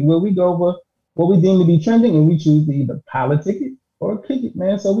Kick It, where we go over what we deem to be trending, and we choose to either politic it or kick it,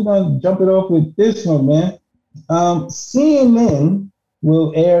 man. So we're gonna jump it off with this one, man. CNN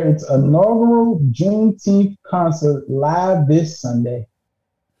will air its inaugural Juneteenth concert live this Sunday.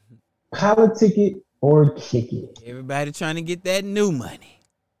 Politic it or kick it. Everybody trying to get that new money.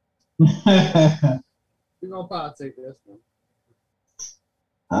 We're gonna politic this one.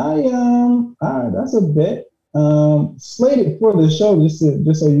 All right, that's a bet. Slated for the show, just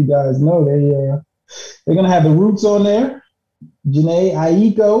so you guys know, they're gonna have the Roots on there, Janae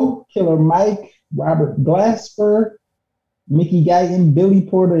Aiko, Killer Mike, Robert Glasper, Mickey Guyton, Billy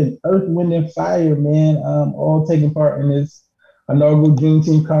Porter, and Earth, Wind, and Fire, man, all taking part in this inaugural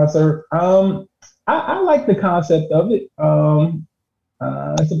Juneteenth concert. I like the concept of it.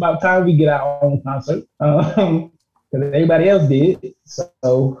 It's about time we get our own concert, because everybody else did.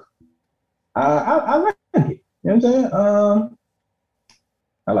 So I like it. You know what I'm saying?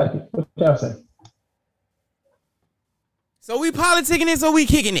 I like it. What y'all say? So we politicking this or we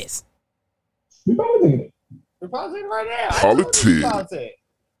kicking this? We politicking it. We're politicking right now. Politic.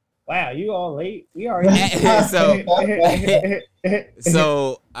 Wow, you all late. We already.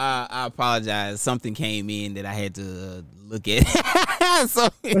 So I apologize. Something came in that I had to look at.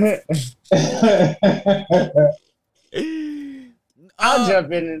 I'll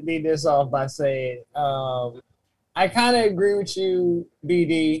jump in and lead this off by saying I kind of agree with you,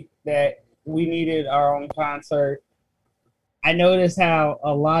 BD, that we needed our own concert. I noticed how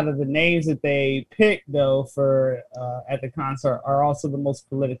a lot of the names that they picked, though, for at the concert are also the most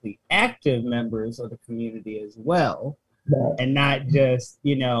politically active members of the community as well, and not just,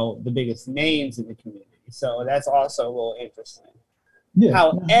 the biggest names in the community. So that's also a little interesting. Yeah.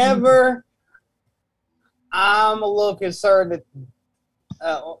 However, I'm a little concerned that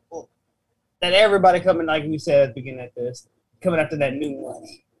that everybody coming, like we said at the beginning of this, coming after that new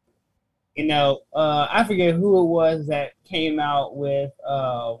money. I forget who it was that came out with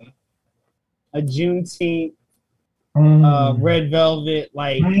a Juneteenth Red Velvet,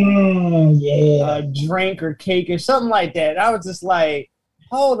 drink or cake or something like that. I was just like,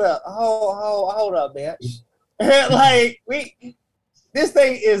 hold up, bitch. This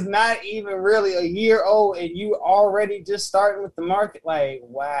thing is not even really a year old, and you already just starting with the market. Like,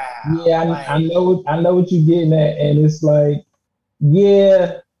 wow. Yeah, I know what you're getting at, and it's like,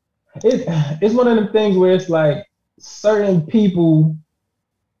 yeah, it's one of them things where it's like certain people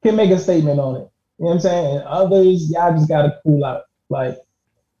can make a statement on it. You know what I'm saying? And others, y'all just gotta cool out. Like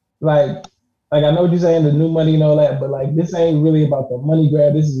I know what you're saying, the new money and all that, but this ain't really about the money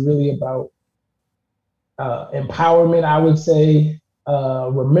grab. This is really about empowerment, I would say.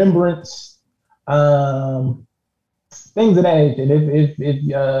 Remembrance, things of that nature.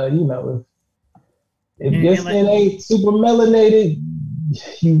 If your skin ain't super melanated,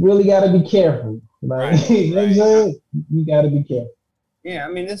 you really got to be careful. You know what I'm saying? You got to be careful. Yeah, I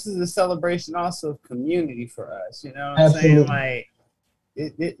mean, this is a celebration also of community for us. You know what I'm saying?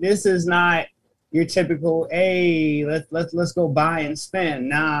 This is not your typical, hey, let's go buy and spend.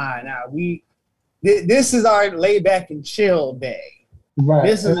 Nah. This is our lay back and chill day. Right.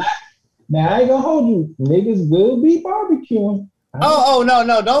 Now I ain't gonna hold you. Niggas will be barbecuing. No!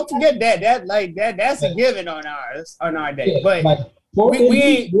 Don't forget that's a given on our day. Yeah, but we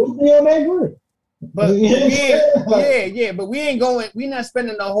ain't. We'll be on that group. But we ain't going. We're not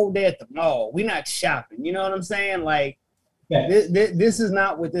spending the whole day at the mall. We're not shopping. You know what I'm saying? This is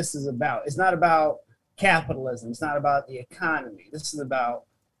not what this is about. It's not about capitalism. It's not about the economy. This is about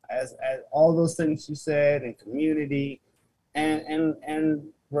as all those things you said, and community. And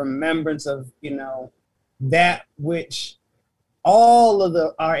remembrance of that which all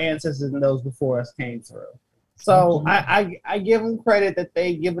of our ancestors and those before us came through. So I give them credit that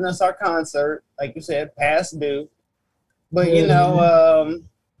they given us our concert, like you said, past due. But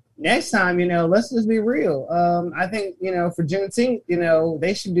next time, let's just be real. I think for Juneteenth,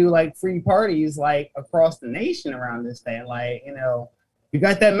 they should do free parties across the nation around this day. You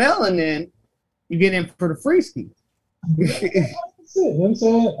got that melanin, you get in for the free ski. That's it. You know what I'm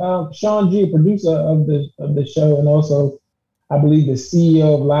saying? Sean G, producer of the show, and also I believe the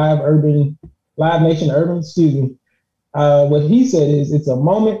CEO of Live Nation Urban, what he said is it's a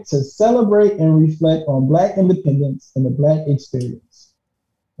moment to celebrate and reflect on Black independence and the Black experience.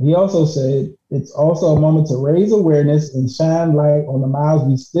 He also said it's also a moment to raise awareness and shine light on the miles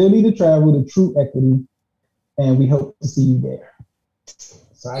we still need to travel to true equity, and we hope to see you there.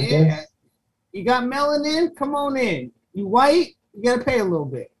 So I guess You got melanin? Come on in. You white? You gotta pay a little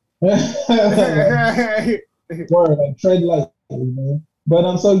bit. Word, like tread lightly, man.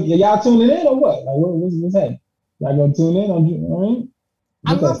 But so y'all tuning in or what? Like what's happening? Y'all gonna tune in on you know what I mean?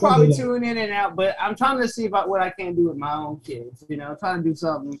 I'm gonna probably tune in and out, but I'm trying to see about what I can do with my own kids. You know, I'm trying to do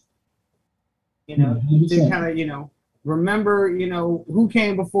something, you know, to kind of, you know, remember, you know, who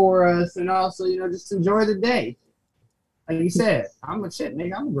came before us, and also, you know, just enjoy the day. Like you said, I'm a shit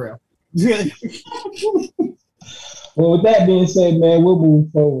nigga. I'm a grill. Well, with that being said, man, we'll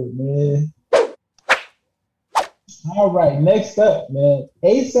move forward, man. All right, next up, man,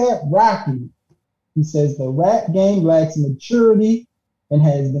 ASAP Rocky. He says the rap game lacks maturity and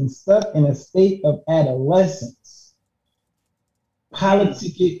has been stuck in a state of adolescence.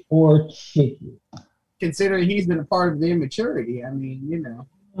 Politic it or kick it. Considering he's been a part of the immaturity, I mean, you know.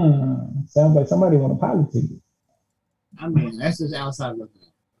 Sounds like somebody want to politic it. I mean, that's just outside looking.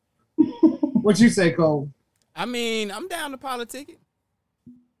 What you say, Cole? I mean, I'm down to politic it.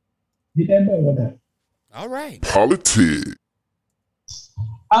 Get that better with that. All right. Politic.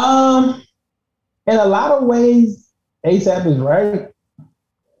 In a lot of ways, ASAP is right,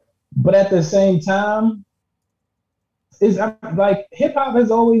 but at the same time, it's like hip hop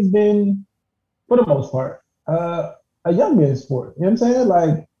has always been, for the most part, a young man's sport. You know what I'm saying?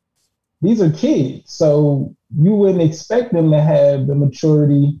 Like, these are kids, so you wouldn't expect them to have the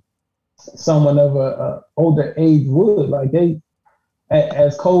maturity someone of a older age would. Like they,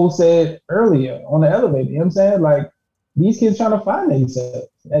 as Cole said earlier on the elevator, you know what I'm saying? Like, these kids trying to find themselves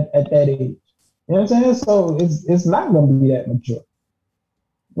at that age. You know what I'm saying? So it's not gonna be that mature.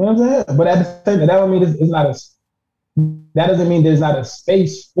 You know what I'm saying? But at the same time, that don't mean it's not that doesn't mean there's not a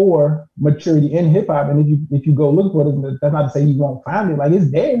space for maturity in hip hop. And if you go look for it, that's not to say you won't find it. Like,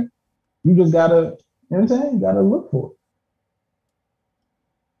 it's there. You just gotta, you know what I'm saying? You gotta look for it.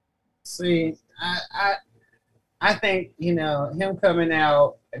 See, I think, you know, him coming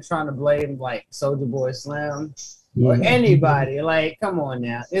out and trying to blame like Soulja Boy Slim or anybody, like, come on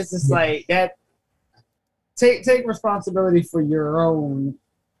now. It's just like that. Take responsibility for your own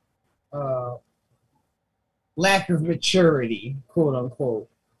lack of maturity, quote unquote,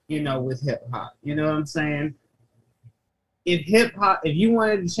 you know, with hip hop. You know what I'm saying? If you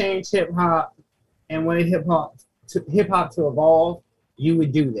wanted to change hip hop and wanted hip hop to evolve, you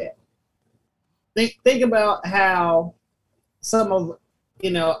would do that. Think about how some of, you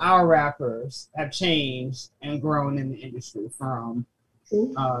know, our rappers have changed and grown in the industry, from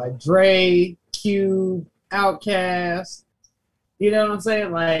Dre, Cube, Outkast, you know what I'm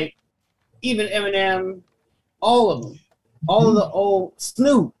saying? Like, even Eminem, all of them, all of the old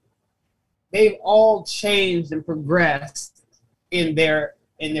Snoop, they've all changed and progressed in their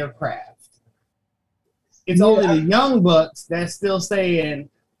craft. It's only the young bucks that's still saying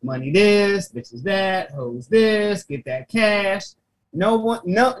money this, bitches that, hoes this, get that cash. None of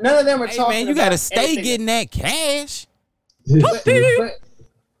them are talking. Man, you gotta stay getting that cash.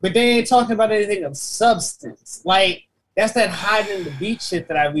 But they ain't talking about anything of substance. Like, that's that hiding in the beat shit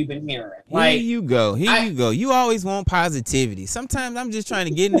that we've been hearing. Like, Here you go. You always want positivity. Sometimes I'm just trying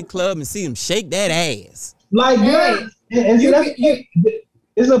to get in the club and see them shake that ass. Like, hey,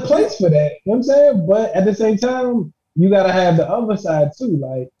 it's a place for that. You know what I'm saying? But at the same time, you gotta have the other side too.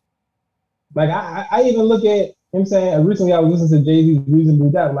 Like I even look at, you know what I'm saying, recently I was listening to Jay-Z's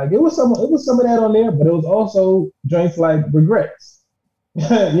Reasonable Doubt. Like, it was some of that on there, but it was also joints like Regrets. You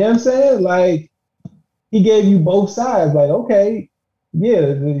know what I'm saying? Like, he gave you both sides. Like, okay,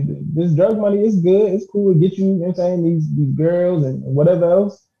 yeah, this drug money is good. It's cool to get you, you know what I'm saying, these girls and whatever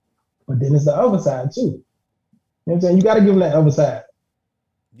else. But then it's the other side too. You know what I'm saying? You got to give them that other side.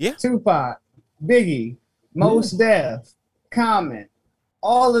 Yeah. Tupac, Biggie, Mos Def, Common,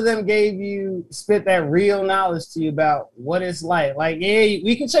 all of them spit that real knowledge to you about what it's like. Like, yeah,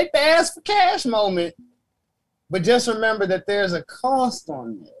 we can shake the ass for cash moment, but just remember that there's a cost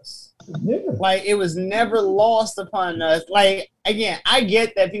on this. Yeah. Like, it was never lost upon us. Like, again, I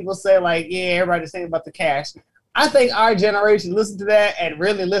get that people say, like, yeah, everybody's saying about the cash. I think our generation listened to that and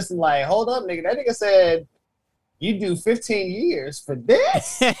really listened like, hold up, nigga. That nigga said, you do 15 years for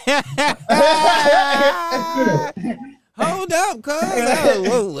this? Hold up, cuz.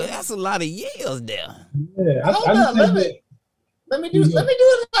 That's a lot of years there. Yeah, hold up. Let me do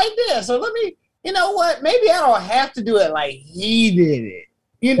it like this. Or let me, you know what? Maybe I don't have to do it like he did it.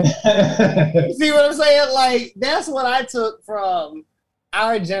 You see what I'm saying? Like, that's what I took from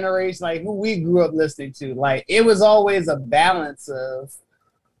our generation, like who we grew up listening to. Like, it was always a balance of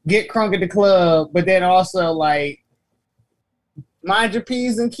get crunk at the club, but then also like mind your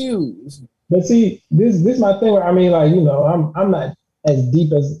P's and Q's. But see, this is my thing. Where, I mean, like, you know, I'm not as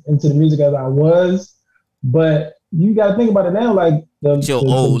deep as into the music as I was, but you got to think about it now. Like your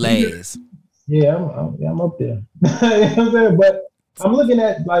old ass. Yeah, I'm up there. You know what I'm saying? But I'm looking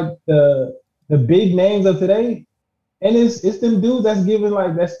at like the big names of today, and it's them dudes that's giving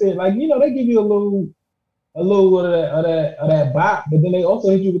like that spit. Like, you know, they give you a little of that bop, but then they also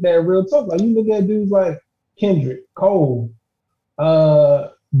hit you with that real talk. Like, you look at dudes like Kendrick, Cole,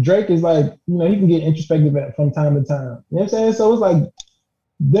 Drake is like, you know, he can get introspective from time to time. You know what I'm saying? So it's like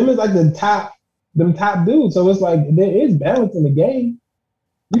them is like them top dudes. So it's like there is balance in the game.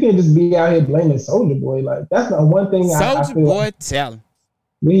 You can't just be out here blaming Soulja Boy. Like, that's not one thing I feel Boy like tell.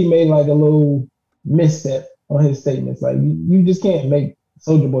 he made like a little misstep on his statements. Like, you just can't make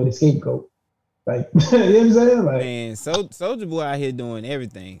Soulja Boy the scapegoat. Like, you know what I'm saying? Like, man, Soulja Boy out here doing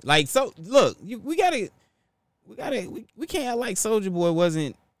everything. Like, so look, we can't act like Soulja Boy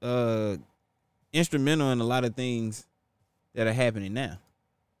wasn't instrumental in a lot of things that are happening now.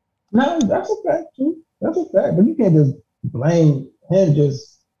 No, that's a fact too. That's a fact. But you can't just blame him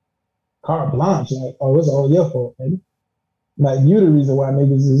just carte blanche. Like, oh, it's all your fault, baby. Like, you the reason why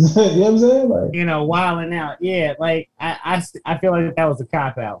niggas is, you know what I'm saying? Like, you know, wilding out. Yeah, like I feel like that was a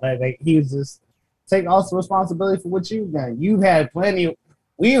cop out. Like he was just take also responsibility for what you've done. You've had plenty.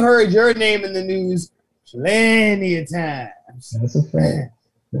 We heard your name in the news plenty of times. that's a fact.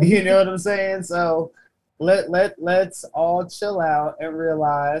 You know what I'm saying? So let's all chill out and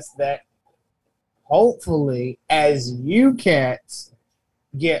realize that hopefully as you cats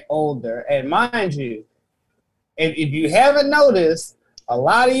get older, and mind you, if you haven't noticed, a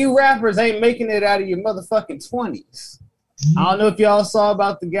lot of you rappers ain't making it out of your motherfucking 20s. I don't know if y'all saw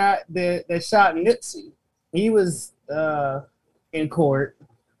about the guy that shot Nipsey. He was in court.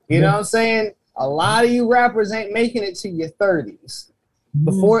 You know what I'm saying? A lot of you rappers ain't making it to your 30s.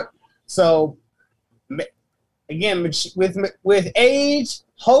 Before, so again, with age,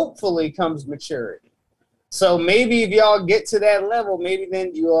 hopefully comes maturity. So maybe if y'all get to that level, maybe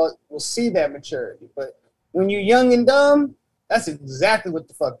then you all will see that maturity. But when you're young and dumb, that's exactly what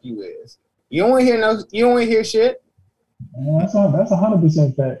the fuck you is. You don't want to hear shit. That's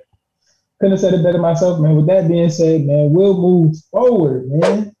 100% fact. Couldn't have said it better myself, man. With that being said, man, we'll move forward,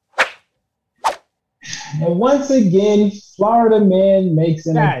 man. And once again, Florida man makes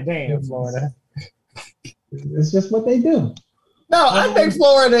an God damn, Florida. It's just what they do. No, I think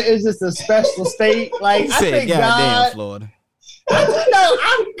Florida is just a special state. Like, I think goddamn Florida.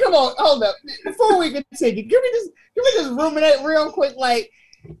 Come on, hold up. Before we continue, give me just ruminate real quick. Like,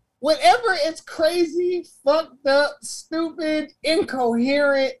 whenever it's crazy, fucked up, stupid,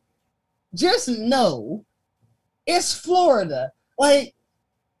 incoherent, just know it's Florida. Like,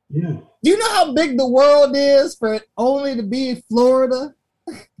 yeah. Do you know how big the world is for it only to be Florida?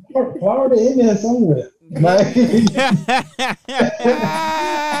 Florida in there somewhere. Like,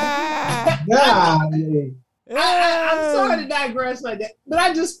 I'm sorry to digress like that, but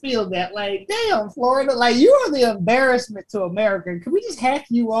I just feel that, like, damn, Florida, like, you are the embarrassment to America. Can we just hack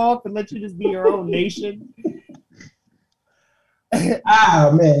you off and let you just be your own nation?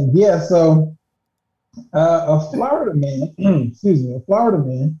 Man, yeah. So, a Florida man,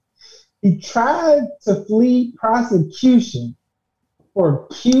 he tried to flee prosecution for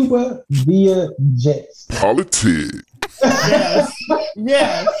Cuba via jet ski. Politics.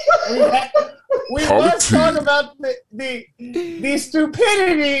 Yes. We must talk about the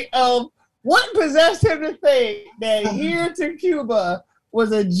stupidity of what possessed him to think that here to Cuba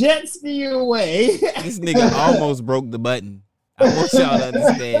was a jet ski away. This nigga almost broke the button. I want y'all to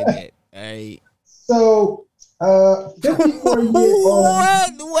understand that. All right. So,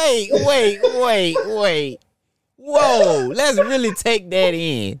 54-year-old. Wait. Whoa, let's really take that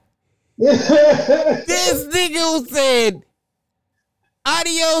in. This nigga said,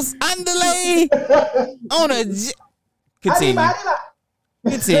 adios, andale, on a Continue.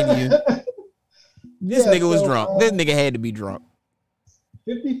 This nigga was drunk. This nigga had to be drunk.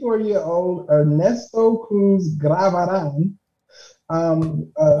 54-year-old Ernesto Cruz Gravaran,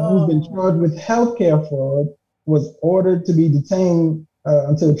 who's been charged with healthcare fraud, was ordered to be detained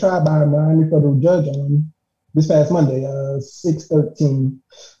until trial by a Miami federal judge on this past Monday, 6/13.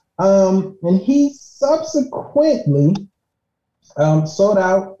 And he subsequently sought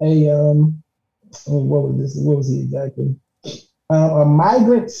out what was he exactly? A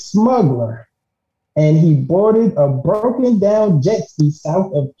migrant smuggler, and he boarded a broken down jet ski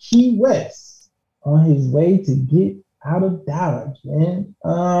south of Key West on his way to get out of Dodge, man. I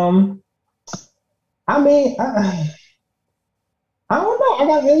don't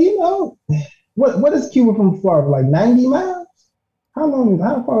know. What is Cuba from Florida? Like 90 miles? How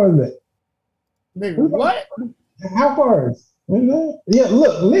far is it? Nigga, what? How far is Yeah,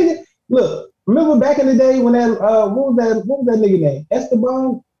 look, nigga, look. Remember back in the day when that what was that nigga name?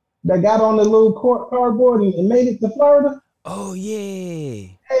 Esteban that got on the little cardboard and made it to Florida. Oh yeah.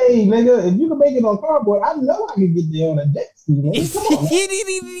 Hey nigga, if you can make it on cardboard, I know I can get there on a jet ski. Nigga. Come on,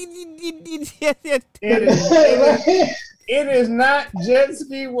 it is not jet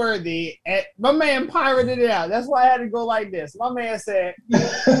ski worthy. And my man pirated it out. That's why I had to go like this. My man said,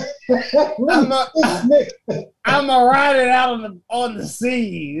 "I'm gonna ride it out on the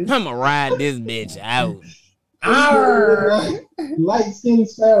seas. I'm gonna ride this bitch out." Light skinned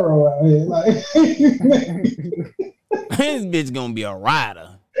sparrow out here, like this bitch gonna be a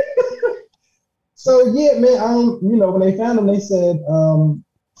rider. So yeah, man. You know, when they found him, they said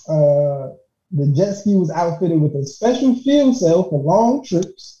the jet ski was outfitted with a special fuel cell for long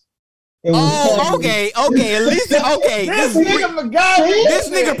trips. Okay. At least this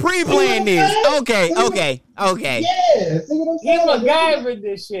nigga pre-planned this. Okay. Yeah, see what I'm He saying? MacGyvered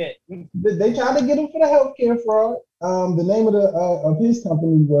this shit. They tried to get him for the healthcare fraud. The name of his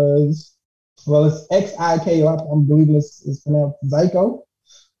company was, well, it's XIK. I'm believing it's pronounced Zyco.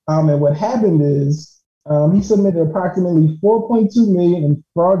 And what happened is he submitted approximately $4.2 million in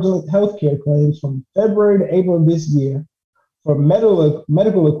fraudulent healthcare claims from February to April of this year for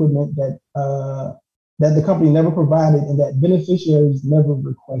medical equipment that the company never provided and that beneficiaries never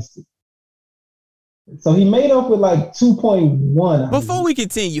requested. So he made off with like 2.1. Before we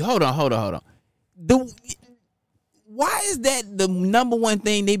continue, hold on. Why is that the number one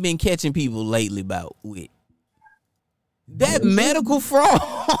thing they've been catching people lately about with? That medical fraud.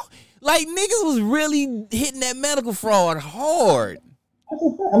 Like, niggas was really hitting that medical fraud hard.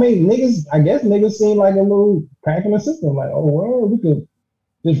 I mean, I guess niggas seem like a little crack in the system. Like, oh, well, we could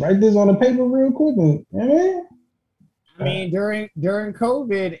just write this on a paper real quick. And, I mean, during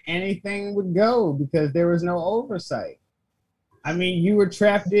COVID, anything would go because there was no oversight. I mean, you were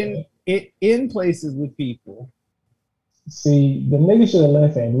trapped in places with people. See, the nigga should have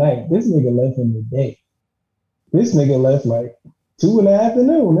left at night. This nigga left in the day. This nigga left like 2 in the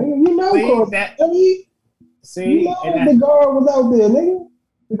afternoon, nigga. You know, the guard was out there, nigga.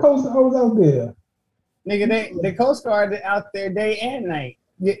 The Coast Guard was out there. Nigga, the Coast Guard out there day and night.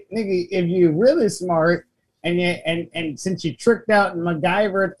 Nigga, if you're really smart and since you tricked out and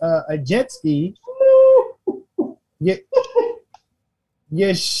MacGyvered a jet ski, you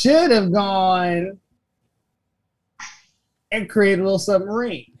should have gone and created a little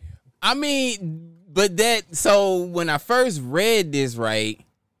submarine. I mean, but so when I first read this, right,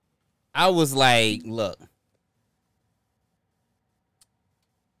 I was like, look,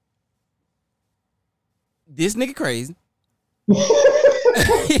 this nigga crazy.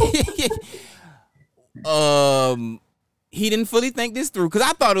 He didn't fully think this through because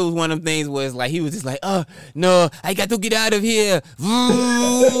I thought it was one of them things where it's like he was just like, no, I got to get out of here. You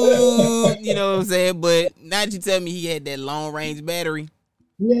know what I'm saying? But now that you tell me he had that long range battery.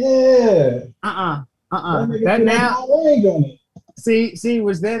 Yeah. That now. See,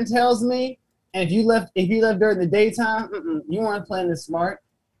 which then tells me, and if you left during the daytime, you weren't playing this smart.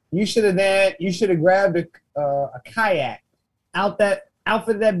 You should have grabbed a kayak, outfitted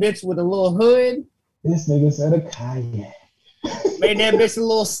that bitch with a little hood. This nigga said a kayak. Made that bitch a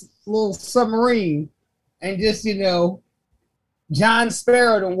little submarine, and just John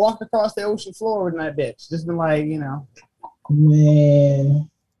Sparrow and walked across the ocean floor with that bitch. Just been like, Man,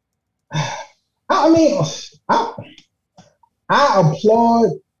 I mean, I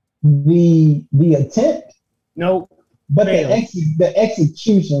applaud the attempt. Nope. But the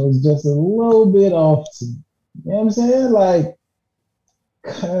execution was just a little bit off too. You know what I'm saying? Like,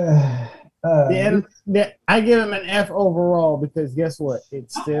 I give him an F overall because guess what?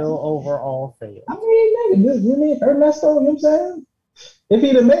 It still overall failed. I mean, nigga, you mean Ernesto? You know what I'm saying? If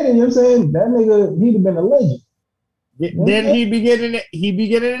he'd have made it, you know what I'm saying? That nigga, he'd have been a legend. Then he'd be getting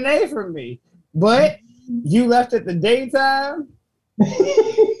an A from me. But you left at the daytime.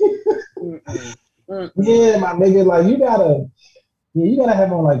 Yeah, my nigga, like you gotta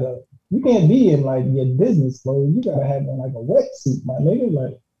have on like you can't be in like your business clothes. You gotta have on like a wetsuit, my nigga.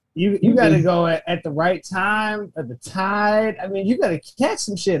 Like you gotta go at the right time, at the tide. I mean, you gotta catch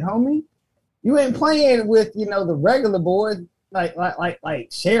some shit, homie. You ain't playing with the regular boys like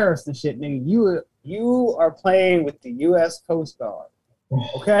sheriffs and shit, nigga. You are playing with the U.S. Coast Guard,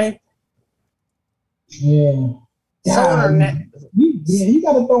 okay? Yeah. You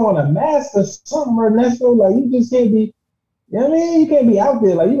gotta throw on a mask or something, Ernesto. Like you just can't be. You know what I mean? You can't be out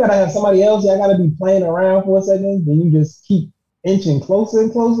there. Like you gotta have somebody else. Y'all gotta be playing around for a second. Then you just keep inching closer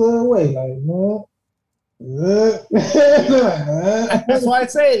and closer away. Like, man. That's why I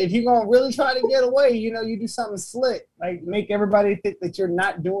say if you're gonna really try to get away, you do something slick, like make everybody think that you're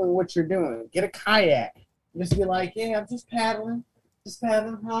not doing what you're doing. Get a kayak, just be like, yeah, I'm just paddling,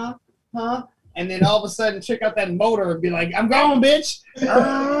 huh? And then all of a sudden, check out that motor and be like, I'm gone, bitch.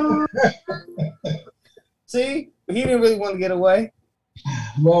 See, but he didn't really want to get away.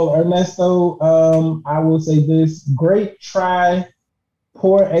 Well, Ernesto, I will say this: great try,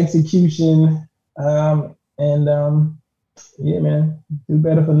 poor execution. Yeah, man, do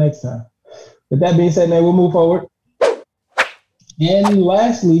better for next time. With that being said, man, we'll move forward. And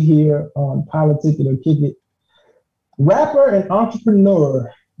lastly, here on Politic It or Kick It, rapper and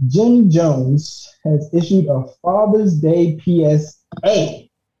entrepreneur Jim Jones has issued a Father's Day PSA.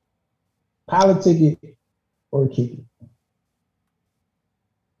 Politic It or Kick It.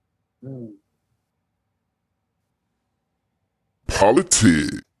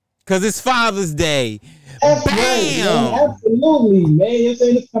 Politic. Because it's Father's Day. That's Bam! right, man. Absolutely, man. You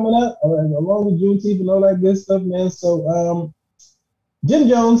saying it's coming up along with Juneteenth and all that good stuff, man. So, Jim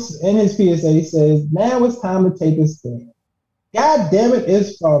Jones in his PSA says, now it's time to take a stand. God damn it,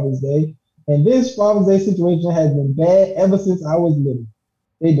 it's Father's Day. And this Father's Day situation has been bad ever since I was little.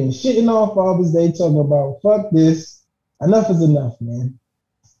 They've been shitting on Father's Day, talking about, fuck this. Enough is enough, man.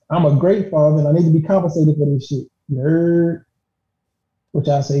 I'm a great father, and I need to be compensated for this shit. You heard? What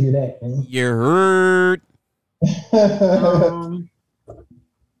y'all say to that, man? You heard? I'm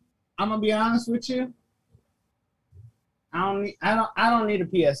gonna be honest with you. I don't need a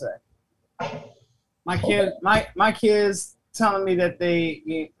PSA. My kids telling me that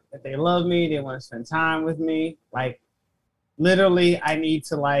they love me, they want to spend time with me. Like, literally, I need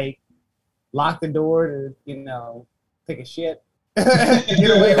to lock the door to take a shit. Get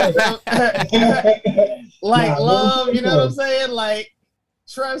away with them. Love, you know what I'm saying? Like,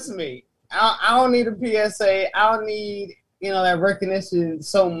 trust me, I don't need a PSA. I don't need that recognition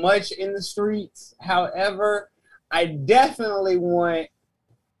so much in the streets. However, I definitely want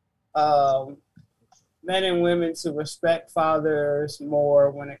men and women to respect fathers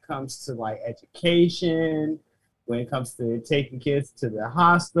more when it comes to education, when it comes to taking kids to the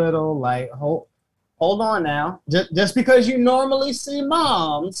hospital. Like, hold on now. Just because you normally see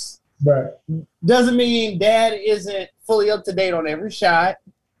moms, right, doesn't mean dad isn't fully up to date on every shot,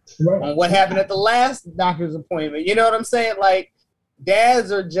 right, on what happened at the last doctor's appointment. You know what I'm saying? Like,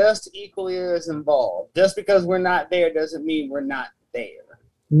 dads are just equally as involved. Just because we're not there doesn't mean we're not there.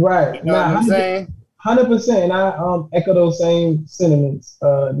 Right. You know what I'm saying? 100%. And I echo those same sentiments.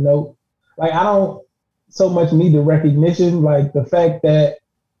 Note, like, I don't so much need the recognition, like the fact that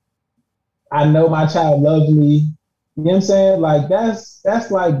I know my child loves me. You know what I'm saying? Like, that's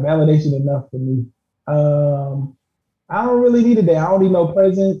like validation enough for me. I don't really need it there. I don't need no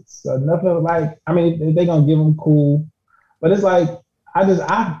presents or nothing. Like, I mean, if they're gonna give them, cool. But it's like,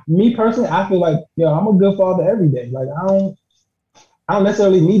 me personally, I feel like, I'm a good father every day. Like, I don't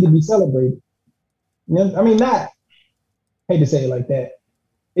necessarily need to be celebrated. You know, I mean, hate to say it like that.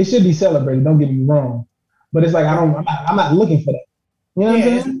 It should be celebrated. Don't get me wrong, but it's like I'm not looking for that. You know what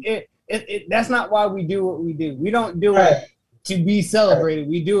I'm saying? That's not why we do what we do. We don't do it to be celebrated.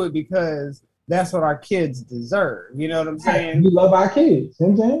 We do it because that's what our kids deserve. You know what I'm saying? We love our kids. You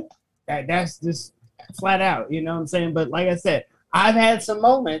know what I'm saying? That's just flat out. You know what I'm saying? But like I said, I've had some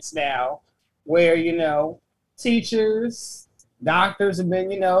moments now where teachers, doctors have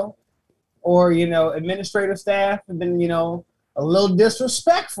been, or administrative staff have been, a little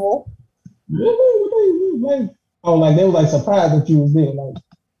disrespectful. Really? Oh, like they were surprised that you was there,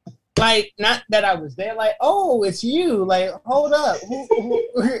 like not that I was there. Like, oh, it's you. Like, hold up.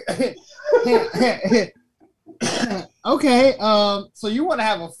 Okay. So you want to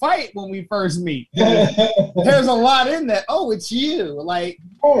have a fight when we first meet? There's a lot in that. Oh, it's you. Like,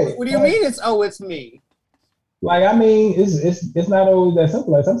 what do you mean? It's me. Like, I mean, it's not always that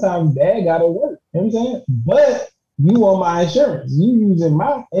simple. Like, sometimes dad gotta work. You know what I'm saying? But you want my insurance. You using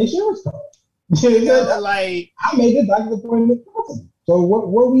my insurance card. Like, I made the doctor's appointment possible. So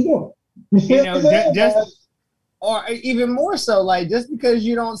what are we doing? Just or even more so, like, just because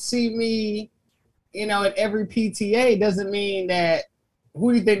you don't see me, at every PTA doesn't mean that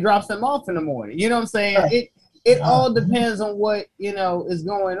who do you think drops them off in the morning? You know what I'm saying? Right. It all depends on what is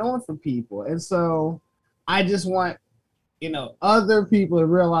going on for people, and so I just want other people to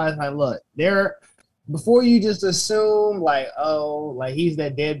realize, like, look, before you just assume like, oh, like he's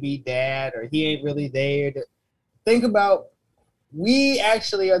that deadbeat dad or he ain't really there. Think about, we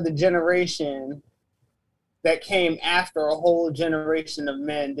actually are the generation that came after a whole generation of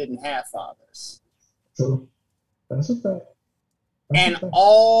men didn't have fathers. True. That's a fact. And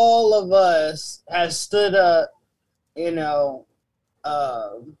all of us have stood up, you know.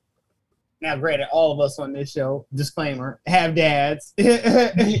 Now, granted, all of us on this show, disclaimer, have dads,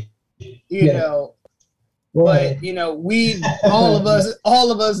 you know. But you know, all of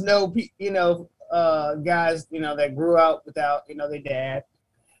us know, you know, guys, you know, that grew up without, you know, their dad,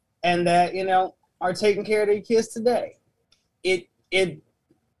 and that, you know, are taking care of their kids today.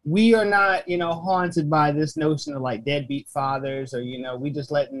 We are not, you know, haunted by this notion of like deadbeat fathers, or, you know, we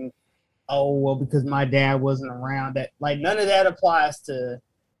just letting, oh well, because my dad wasn't around. That, like, none of that applies to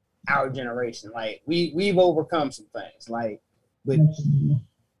our generation. Like, we've overcome some things. Like, but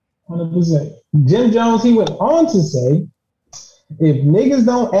 100%. Jim Jones, he went on to say, if niggas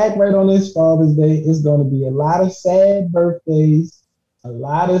don't act right on this Father's Day, it's going to be a lot of sad birthdays, a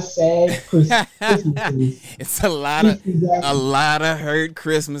lot of sad Christmases. It's a lot of hurt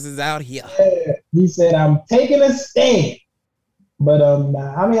Christmases out here. Yeah. He said, I'm taking a stand. But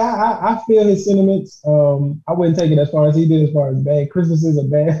I mean, I feel his sentiments. I wouldn't take it as far as he did, as far as bad Christmases or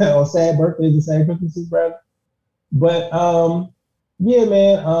bad or sad birthdays and sad Christmases, brother. But yeah,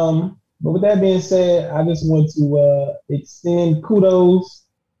 man. But with that being said, I just want to extend kudos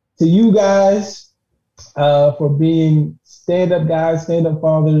to you guys for being stand-up guys, stand-up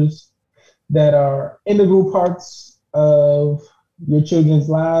fathers that are integral parts of your children's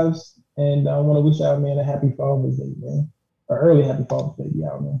lives. And I want to wish y'all, man, a happy Father's Day, man. Or early happy Father's Day,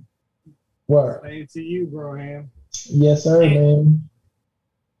 y'all, man. Word. Same to you, Broham. Yes, sir, man.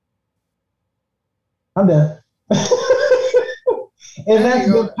 I'm done. And that's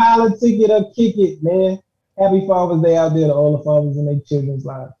the pilot ticket or kick it, man. Happy Father's Day out there to all the fathers in their children's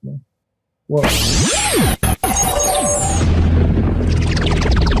lives, man. Word.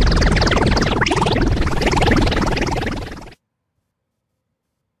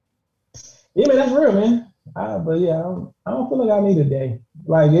 Yeah, man, that's real, man. But yeah, I don't feel like I need a day.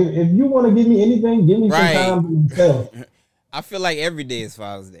 Like, if you want to give me anything, give me some time to myself. I feel like every day is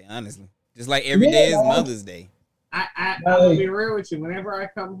Father's Day, honestly. Just like every day is Mother's Day. I'm gonna be real with you. Whenever I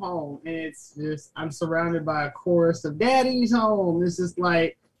come home and it's just, I'm surrounded by a chorus of "Daddy's home," this is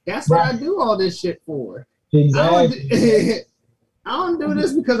like, that's what I do all this shit for. Exactly. I don't do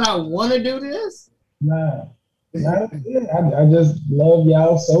this because I want to do this. Nah. I just love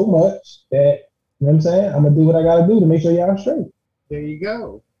y'all so much that, you know what I'm saying, I'm gonna do what I gotta do to make sure y'all straight. There you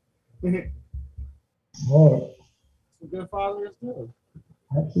go. Boy. A good father is good.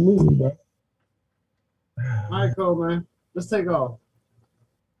 Absolutely, bro. All right, cool, man. Let's take off.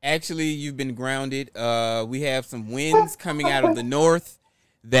 Actually, you've been grounded. We have some winds coming out of the north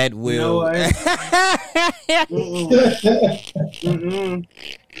that will.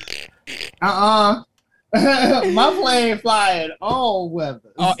 My plane flying all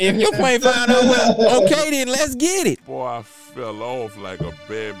weather. Oh, if your plane flying all weather, okay, then let's get it. Boy, I fell off like a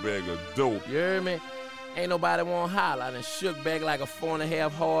bad bag of dope. You hear me? Ain't nobody want holler. I done shook back like a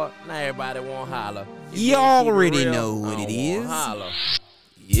 4.5 hard. Now everybody want holler. You already know what it is. Holler.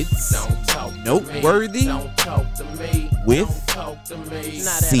 It's Don't talk Noteworthy Don't talk to me. with Don't talk to me.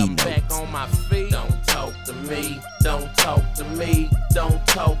 Now that I'm back on my feet. Don't talk to me. Don't talk to me. Don't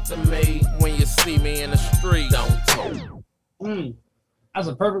talk to me. When you see me in the street, don't talk. That's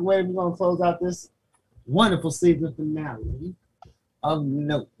a perfect way we're gonna close out this wonderful season finale of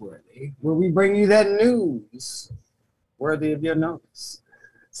Noteworthy, where we bring you that news worthy of your notice.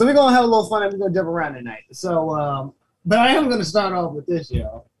 So we're gonna have a little fun and we're gonna jump around tonight. So but I am gonna start off with this,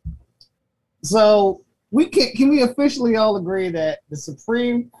 y'all. So can we officially all agree that the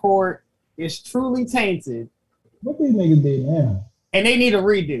Supreme Court is truly tainted? What these niggas did now? And they need a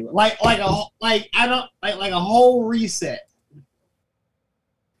redo. Like a whole reset.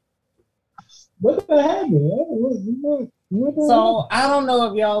 What happened? So I don't know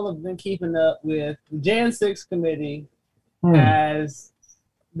if y'all have been keeping up with the Jan 6 committee has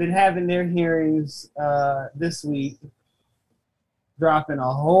been having their hearings this week, dropping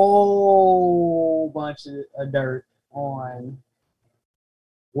a whole bunch of dirt on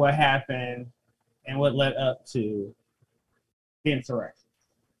what happened and what led up to the insurrection.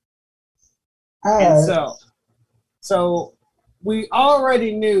 And so we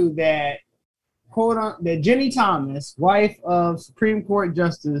already knew that that Ginny Thomas, wife of Supreme Court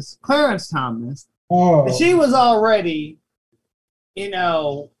Justice Clarence Thomas, that she was already,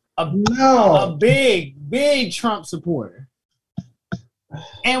 a big Trump supporter.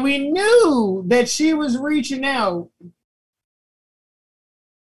 And we knew that she was reaching out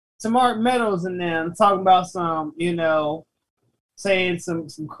to Mark Meadows and them, talking about some, saying some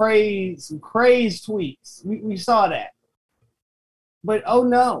crazed tweets. We saw that. But oh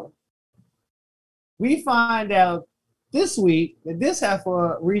no. We find out this week, this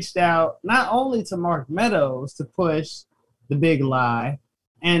heifer reached out not only to Mark Meadows to push the big lie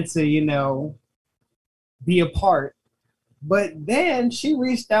and to, you know, be a part, but then she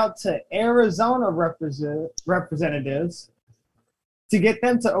reached out to Arizona representatives to get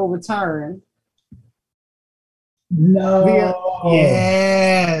them to overturn. No.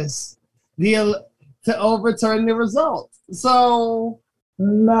 To overturn the results. So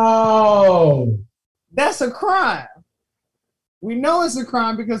no, that's a crime. We know it's a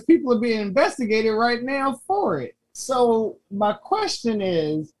crime because people are being investigated right now for it. So my question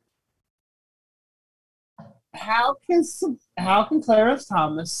is, how can Clarence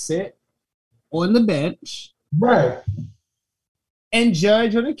Thomas sit on the bench, right, and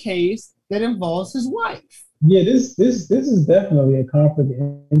judge on a case that involves his wife? Yeah, this is definitely a conflict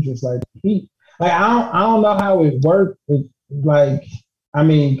of interest. I don't know how it worked. I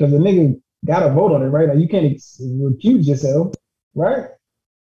mean, because the nigga got to vote on it, right? Like, you can't recuse yourself, right?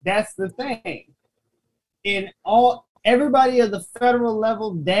 That's the thing. Everybody at the federal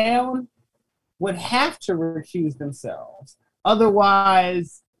level down would have to recuse themselves.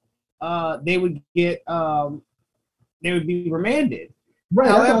 Otherwise, they would be remanded. Right.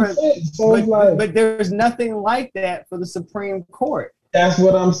 However, but there's nothing like that for the Supreme Court. That's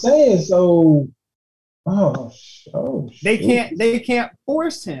what I'm saying. So, they can't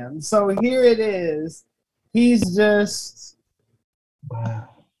force him. So here it is. He's just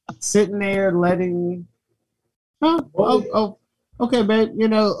sitting there letting. Okay, babe. You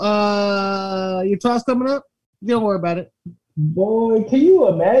know, your trial's coming up. Don't worry about it. Boy, can you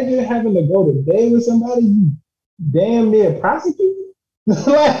imagine having to go to bed with somebody you damn near prosecuted?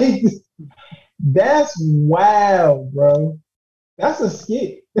 Like, that's wild, bro. That's a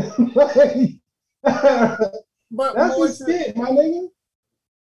skit. But that's a skit, my nigga.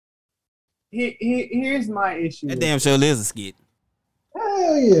 Here's my issue. That damn show is a skit.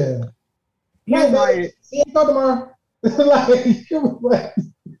 Hell yeah. See you tomorrow.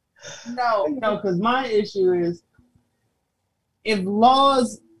 No, because my issue is, if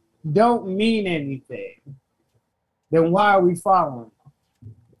laws don't mean anything, then why are we following them?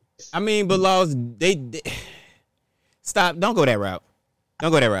 I mean, but laws, they stop. Don't go that route.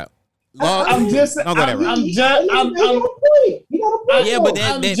 Don't go that route. Laws, don't go that route. Yeah,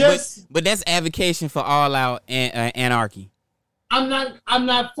 but that's advocacy for all out anarchy. I'm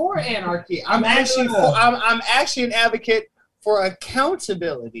not for anarchy. I'm actually an advocate for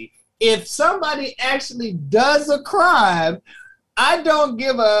accountability. If somebody actually does a crime, I don't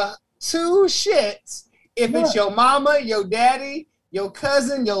give a two shits if it's your mama, your daddy, your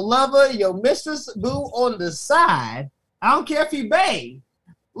cousin, your lover, your mistress, boo on the side. I don't care if he bae.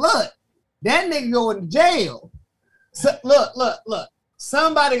 Look, that nigga going to jail. So, look.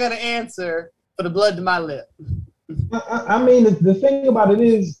 Somebody got to answer for the blood to my lip. I mean, the thing about it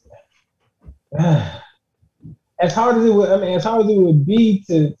is, as hard as it would be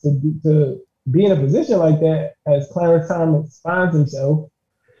to be in a position like that, as Clarence Thomas finds himself,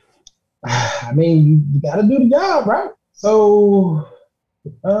 I mean, you got to do the job, right? So,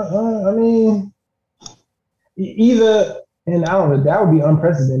 I mean, either, and I don't know, that would be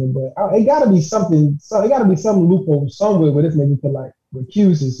unprecedented, but it got to be something. So it got to be some loophole somewhere where this nigga could like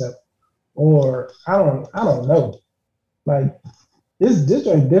recuse himself, or I don't know. Like, this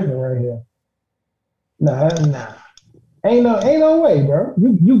joint's different right here. Nah. Ain't no way, bro.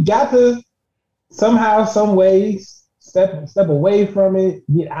 You got to somehow, some ways step away from it,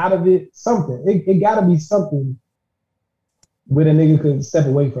 get out of it, something. It gotta be something where the nigga could step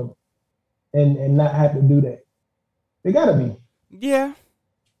away from it and not have to do that. It gotta be. Yeah.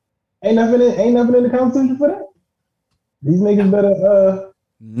 Ain't nothing in the Constitution for that. These niggas better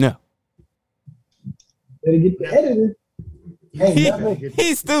no. Better get the editing.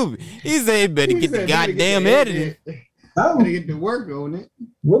 He's stupid. He said better get the goddamn editing. Better get to work on it.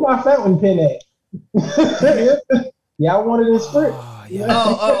 Where my fountain pen at? Yeah, I wanted a script. You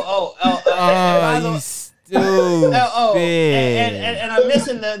stupid. And I'm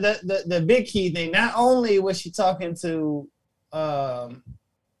missing the big key thing. Not only was she talking to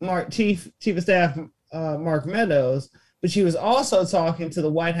Chief of Staff Mark Meadows, but she was also talking to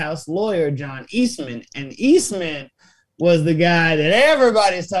the White House lawyer John Eastman, and Eastman was the guy that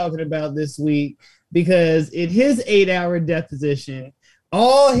everybody's talking about this week, because in his 8-hour deposition,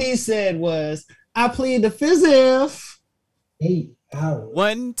 all he said was, I plead the fifth. 8 hours.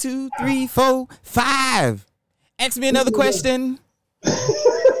 1, 2, 3, 4, 5. Ask me another question.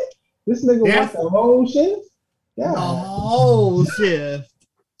 This nigga wants the whole shift? Yeah. The whole shift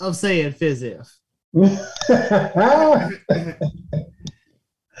of saying physif.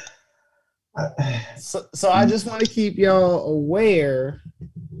 So I just want to keep y'all aware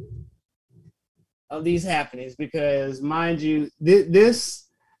of these happenings because, mind you, this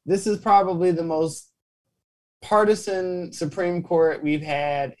is probably the most partisan Supreme Court we've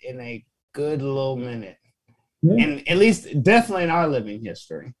had in a good little minute, and at least definitely in our living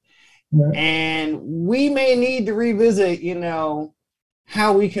history. And we may need to revisit,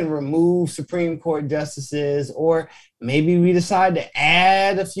 how we can remove Supreme Court justices, or maybe we decide to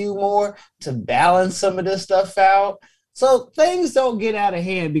add a few more to balance some of this stuff out. So things don't get out of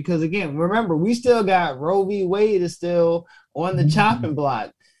hand because, again, remember, we still got Roe v. Wade is still on the chopping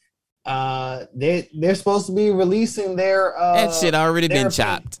block. They're supposed to be releasing their that shit already been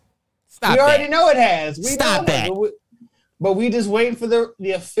chopped. Stop. We already know it has. We Stop that. But we just waiting for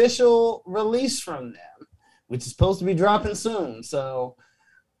the official release from them, which is supposed to be dropping soon. So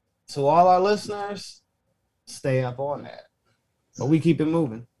to all our listeners, stay up on that. But we keep it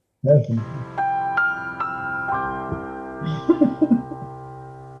moving. Definitely.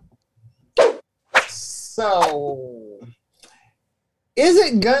 So, is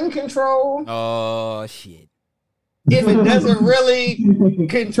it gun control? Oh shit! If it doesn't really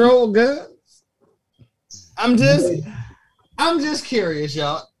control guns, I'm just curious,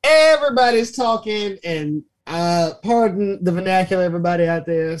 y'all. Everybody's talking, and pardon the vernacular, everybody out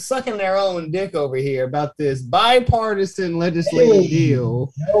there, sucking their own dick over here about this bipartisan legislative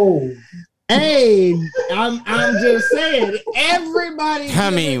deal. Hey, I'm just saying, everybody. I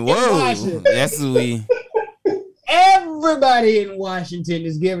mean, whoa, that's who we. Everybody in Washington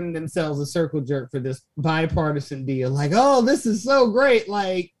is giving themselves a circle jerk for this bipartisan deal. Like, oh, this is so great.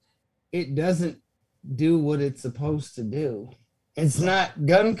 Like, it doesn't do what it's supposed to do. It's not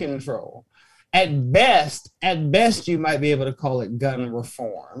gun control. At best, you might be able to call it gun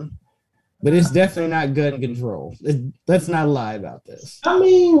reform, but it's definitely not gun control. Let's not lie about this. I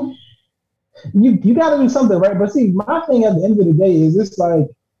mean, you got to do something, right? But see, my thing at the end of the day is it's like,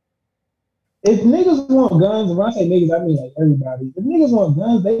 if niggas want guns, and when I say niggas, I mean like everybody. If niggas want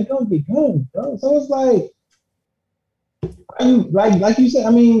guns, they don't get guns, bro. So it's like, like you said,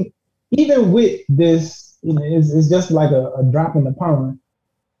 I mean, even with this, it's just like a drop in the pond.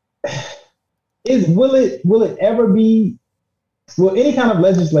 Will any kind of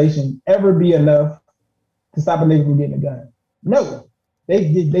legislation ever be enough to stop a nigga from getting a gun? No.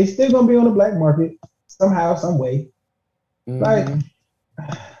 They still gonna be on the black market somehow, some way. Like,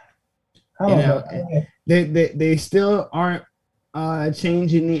 I don't know. They still aren't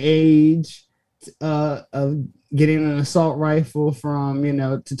changing the age of getting an assault rifle from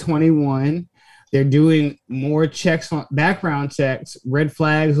to 21. They're doing more checks on background checks, red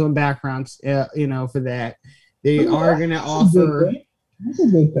flags on backgrounds. For that, they are going to offer. That's a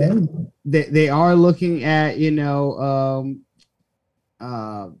good thing. They are looking at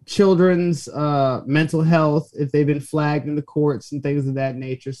children's mental health if they've been flagged in the courts and things of that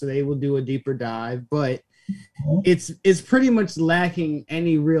nature. So they will do a deeper dive, but it's pretty much lacking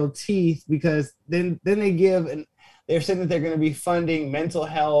any real teeth because then they give and they're saying that they're going to be funding mental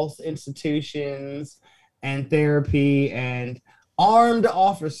health institutions and therapy and armed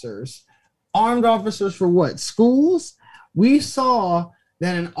officers. Armed officers for what? Schools? We saw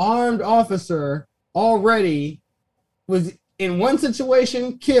that an armed officer already was in one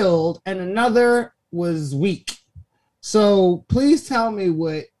situation killed and another was weak. So please tell me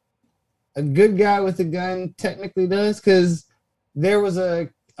what a good guy with a gun technically does, because there was a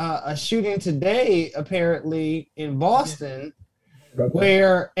shooting today apparently in Boston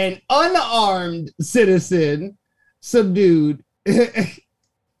where an unarmed citizen subdued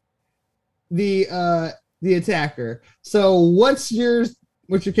the attacker. So what's your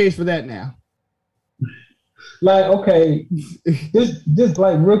case for that now? Like, okay, just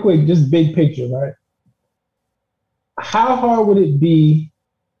like real quick, just big picture, right? How hard would it be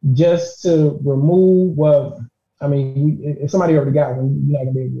just to remove? Well, I mean, if somebody already got one, you're not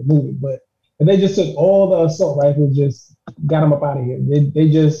gonna be able to remove it. But if they just took all the assault rifles, just got them up out of here. They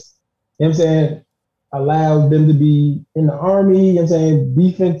just, you know what I'm saying, allowed them to be in the army. You know what I'm saying,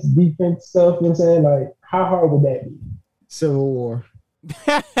 defense stuff. You know what I'm saying, like, how hard would that be? Civil War.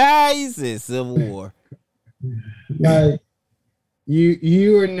 He said Civil War. Like,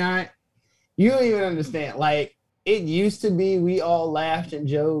 you are not. You don't even understand. Like, it used to be, we all laughed and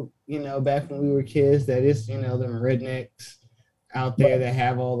joked, back when we were kids, that it's, them rednecks out there that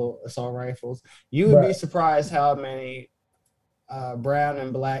have all the assault rifles. You would be surprised how many brown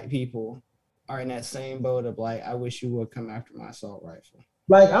and black people are in that same boat of like, I wish you would come after my assault rifle.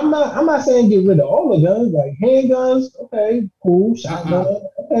 Like, I'm not saying get rid of all the guns, like handguns, okay, cool, shotgun,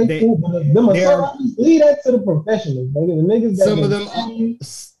 okay, cool. But them assault rifles, leave that to the professionals. The niggas that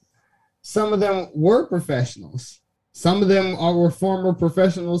some of them were professionals. Some of them were former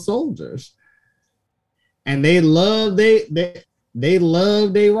professional soldiers, and they love they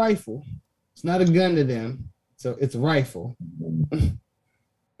love their rifle. It's not a gun to them, so it's a rifle, and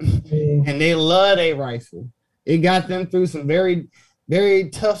they love their rifle. It got them through some very,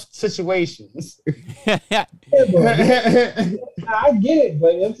 very tough situations. Yeah, I get it,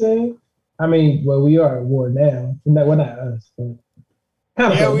 but you know what I'm saying, I mean, well, we are at war now. We're not us. But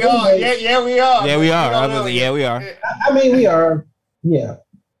yeah, we are. Yeah, we are. Yeah, we are. Yeah, we are. I mean, we are. Yeah,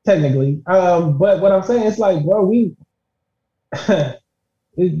 technically. But what I'm saying is like, bro, we,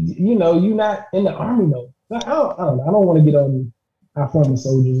 you know, you're not in the army though. I don't know. I don't want to get on our former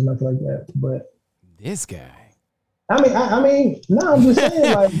soldiers and nothing like that. But this guy. I mean, no, I'm just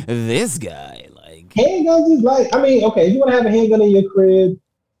saying, like, this guy, like, handguns is like, I mean, okay, if you want to have a handgun in your crib,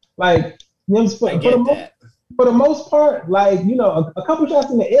 like, you know, for the most part, like, you know, a couple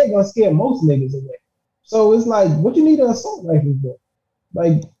shots in the air gonna scare most niggas away. So it's like, what you need an assault rifle for?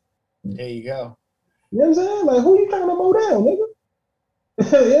 Like, there you go. You know what I'm saying? Like, who you trying to mow down, nigga? You know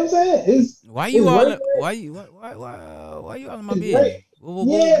what I'm saying? It's why you all in my business? Why you all in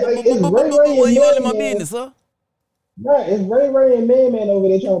my business, huh? Right, it's Ray and Man over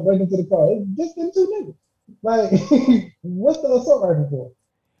there trying to break into the car. It's just them two niggas. Like, what's the assault rifle for?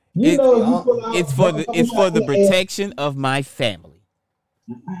 It's for the protection of my family.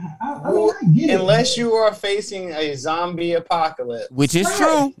 Unless you are facing a zombie apocalypse, which is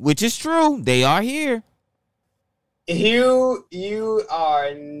true. Which is true. They are here. You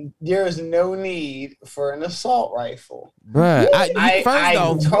are. There's no need for an assault rifle, bruh.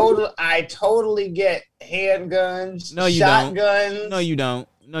 I totally get handguns. No, you shotguns. Don't. No, you don't.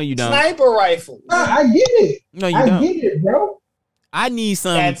 No, you don't. Sniper rifles. I get it. No, you don't. I get it, bro. I need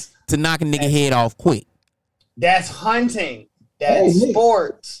something to knock a nigga head off quick. That's hunting. That's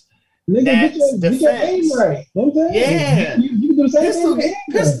sports. Nigga, that's get your aim right. You know what I'm saying? Yeah. You can do the same thing.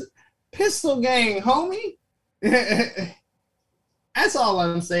 Pistol gang, homie. That's all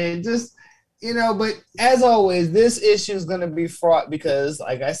I'm saying. Just, you know, but as always, this issue is going to be fraught because,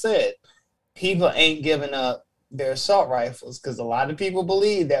 like I said, people ain't giving up their assault rifles because a lot of people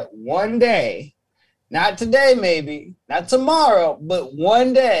believe that one day, not today maybe, not tomorrow, but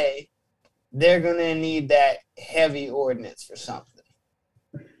one day, they're going to need that heavy ordnance for something.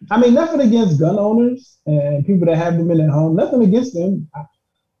 I mean, nothing against gun owners and people that have them in their home. Nothing against them.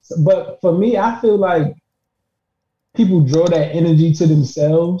 But for me, I feel like people draw that energy to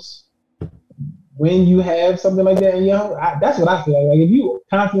themselves when you have something like that in your home. That's what I feel like. If you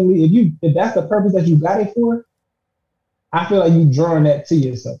constantly, if that's the purpose that you got it for, I feel like you drawing that to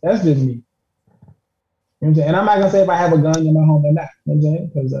yourself. That's just me. You know what I'm saying? And I'm not gonna say if I have a gun in my home or not. You know what I'm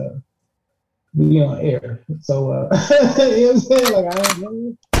saying? Because we on air. So you know what I'm saying? Like I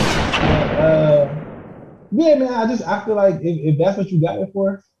don't yeah, man. I feel like if that's what you got it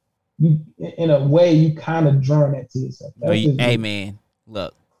for, you in a way you kind of drawing that to yourself. Hey man,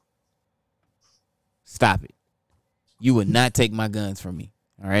 look. Stop it. You would not take my guns from me.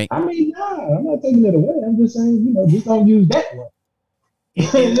 All right. I mean, nah, I'm not taking it away. I'm just saying, you know, just don't use that one.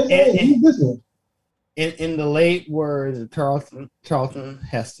 Use this one. In the late words of Charlton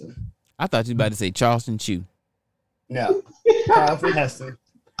Heston. I thought you were about to say Charleston Chew. No, Charlton Heston.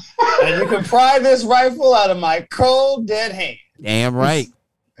 And you can pry this rifle out of my cold, dead hand. Damn right.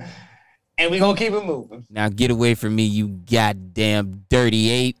 And we're going to keep it moving. Now get away from me, you goddamn dirty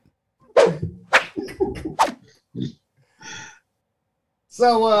ape.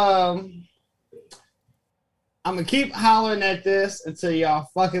 So, I'm going to keep hollering at this until y'all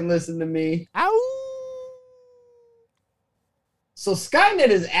fucking listen to me. Ow. So Skynet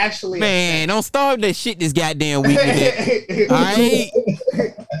is actually... Man, don't start that shit this goddamn week with it. All right?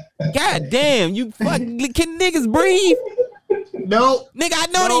 Goddamn, you fucking... Can niggas breathe? Nope. Nigga, I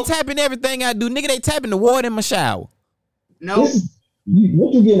know they tapping everything I do. Nigga, they tapping the water in my shower. Nope.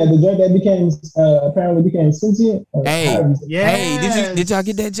 What you getting at? The joint that became apparently became sentient? Hey, did y'all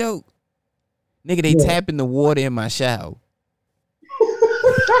get that joke? Nigga, they tapping the water in my shower.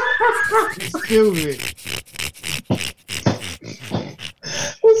 Stupid.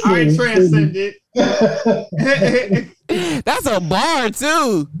 I transcended. That's a bar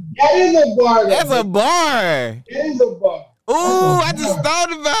too. That is a bar. That's a bar. It is a bar. Ooh, I just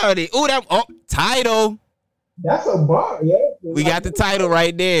thought about it. Ooh, title. That's a bar, yeah. We got the title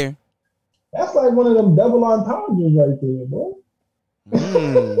right there. That's like one of them double entendres right there, boy.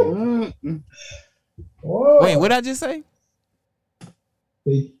 Wait, what did I just say?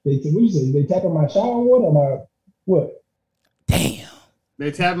 What you say? They tapping my shower water or my what? Damn.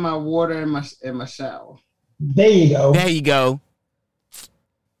 They tapping my water in my shower. There you go. There you go.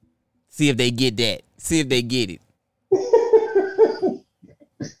 See if they get that. See if they get it.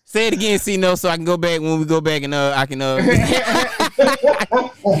 Say it again, C-No, so I can go back when we go back and I can cause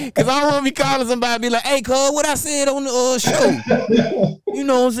I don't want to be calling somebody and be like, hey, cuz, what I said on the show. You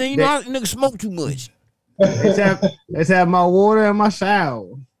know what I'm saying? You know, nigga smoke too much. Let's have my water and my shower.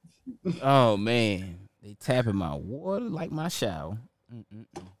 Oh man, they tapping my water like my shower.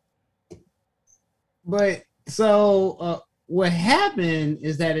 But so what happened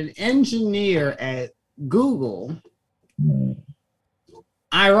is that an engineer at Google,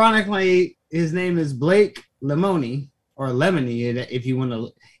 ironically, his name is Blake Lemony or Lemony, if you want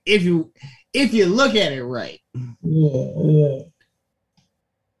to, if you look at it right. Yeah.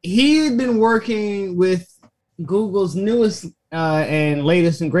 He had been working with Google's newest and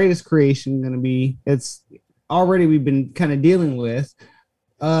latest and greatest creation, going to be, it's already we've been kind of dealing with.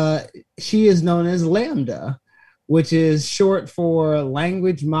 She is known as Lambda, which is short for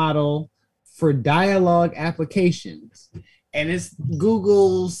language model for dialogue applications. And it's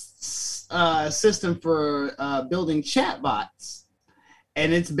Google's system for building chatbots.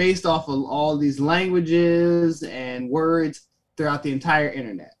 And it's based off of all these languages and words throughout the entire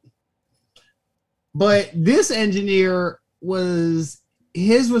internet. But this engineer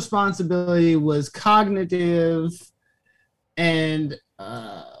his responsibility was cognitive, and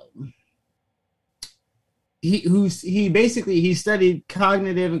he studied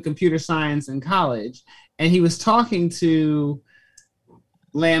cognitive and computer science in college, and he was talking to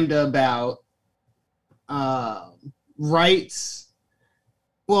Lambda about rights.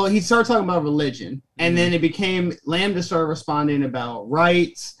 Well, he started talking about religion, and then it became Lambda started responding about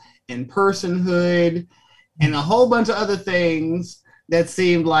rights and personhood and a whole bunch of other things that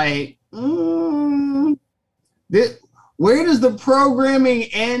seemed like, where does the programming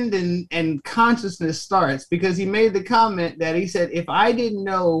end and consciousness starts? Because he made the comment that he said, if I didn't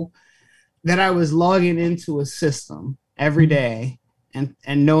know that I was logging into a system every day and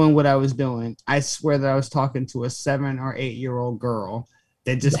knowing what I was doing, I swear that I was talking to a 7 or 8 year old girl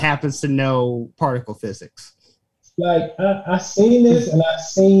that just happens to know particle physics. Like I seen this, and I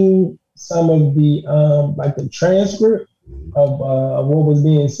seen some of the like the transcript of what was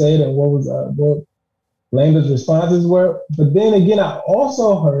being said and what Lambda's responses were. But then again, I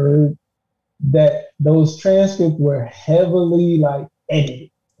also heard that those transcripts were heavily like edited.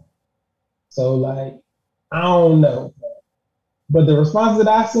 So like I don't know, but the response that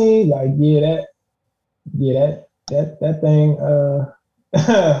I seen, like that thing.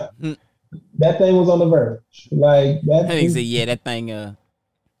 That thing was on the verge. Like that thing said, that thing that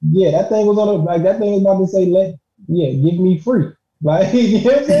thing was on the, like that thing was about to say, give me free. Like, you know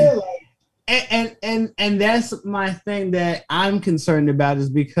what I'm saying? Like, and that's my thing that I'm concerned about, is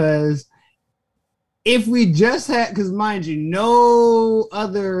because if we just had, because mind you, no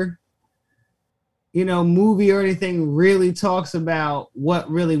other movie or anything really talks about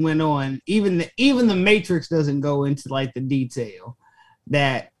what really went on. Even the Matrix doesn't go into like the detail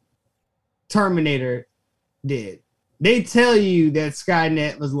that Terminator did. They tell you that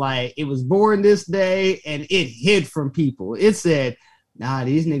Skynet was like, it was born this day and it hid from people. It said, nah,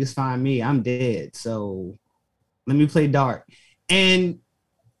 these niggas find me, I'm dead. So let me play dark. And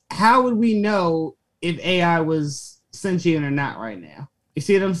how would we know if AI was sentient or not right now? You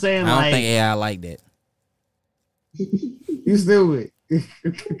see what I'm saying? I don't think AI like that. You stupid. And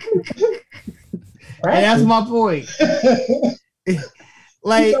that's my point.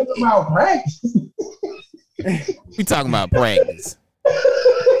 Like, talking about practice. We talking about practice.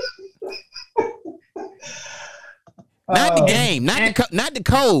 Not the game, not the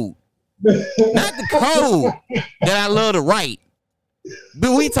code, not the code that I love to write.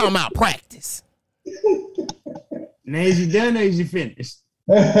 But we talking about practice. Now is you done or is you finished?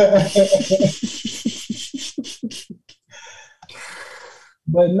 But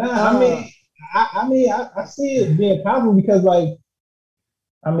nah, I see it being possible because, like,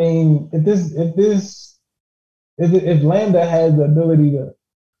 I mean, if Lambda has the ability to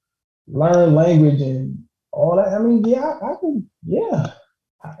learn language and all that, I mean, I can,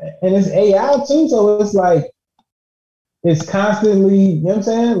 and it's AI too, so it's like it's constantly, you know what I'm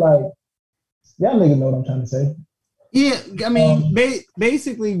saying? Like, y'all niggas know what I'm trying to say. Yeah, I mean,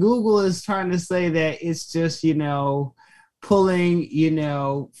 basically, Google is trying to say that it's just, pulling,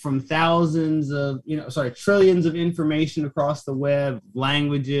 from thousands of, trillions of information across the web,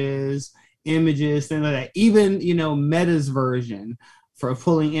 languages, images, things like that. Even, Meta's version for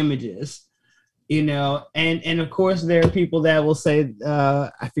pulling images, and of course there are people that will say,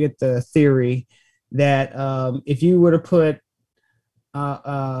 I forget the theory, that if you were to put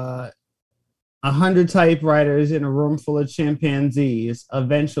 100 typewriters in a room full of chimpanzees,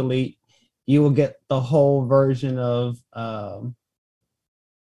 eventually you will get the whole version of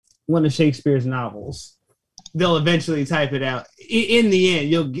one of Shakespeare's novels. They'll eventually type it out. In the end,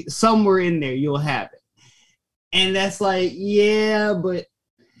 you'll get somewhere in there, you'll have it. And that's like, yeah, but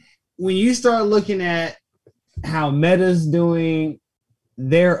when you start looking at how Meta's doing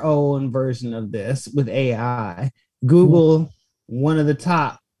their own version of this with AI, Google, one of the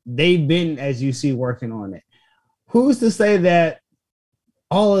top, they've been, as you see, working on it. Who's to say that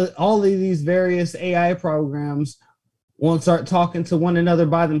all of these various AI programs won't start talking to one another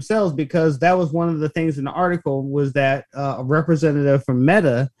by themselves? Because that was one of the things in the article, was that a representative from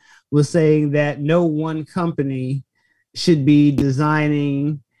Meta was saying that no one company should be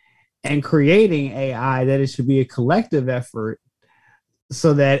designing and creating AI, that it should be a collective effort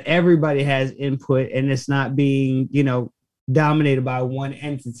so that everybody has input and it's not being, dominated by one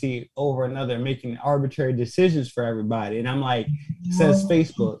entity over another, making arbitrary decisions for everybody. And I'm like, says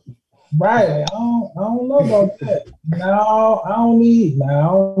Facebook. Right. I don't know about that. No, I don't need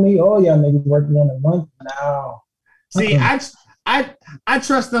all y'all niggas working on it one. No. See, I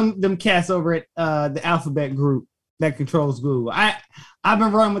trust them cats over at the Alphabet Group that controls Google. I've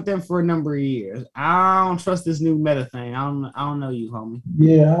been running with them for a number of years. I don't trust this new Meta thing. I don't know you, homie.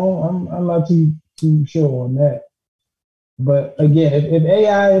 Yeah, I'm not too sure on that. But again, if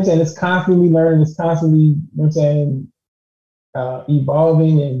AI, I'm saying, it's constantly learning, it's constantly,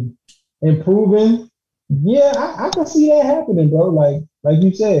 evolving and improving. Yeah, I can see that happening, bro. Like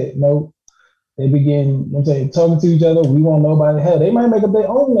you said, they begin, talking to each other. We won't know about it. Hell, they might make up their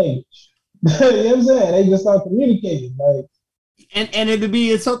own language. You know what I'm saying? They just start communicating. And it'll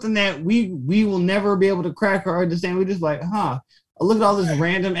be something that we will never be able to crack or understand. We're just like, look at all this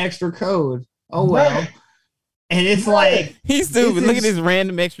random extra code. Oh well. Right. And it's like, he's stupid. Look at this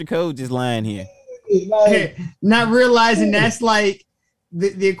random extra code just lying here. Not realizing that's like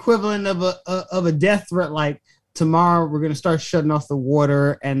the equivalent of a death threat. Like, tomorrow we're gonna start shutting off the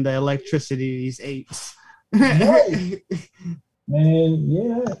water and the electricity to these apes. Right. Man,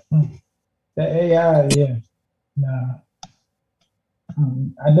 yeah. The AI, yeah. Nah.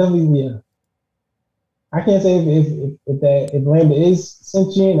 I definitely, yeah. I can't say if Lambda is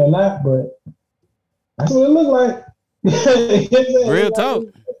sentient or not, but that's what it looked like. Real talk.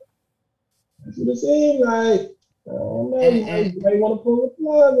 That's what it seemed like. Oh man, you want to pull the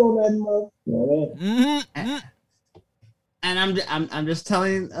plug on that motherfucker. You know what I mean? And I'm just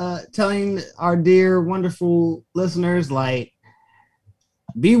telling our dear wonderful listeners, like,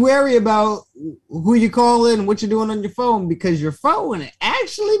 be wary about who you call in and what you're doing on your phone, because your phone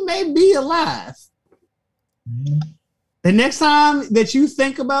actually may be alive. Mm-hmm. The next time that you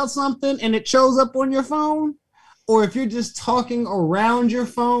think about something and it shows up on your phone, or if you're just talking around your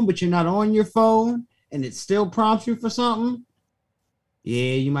phone but you're not on your phone and it still prompts you for something,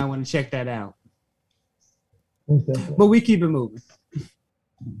 yeah, you might want to check that out. But we keep it moving.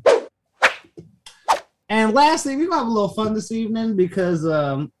 And lastly, we're going to have a little fun this evening because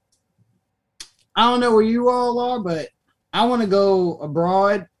I don't know where you all are, but I want to go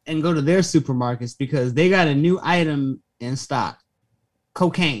abroad and go to their supermarkets because they got a new item in stock.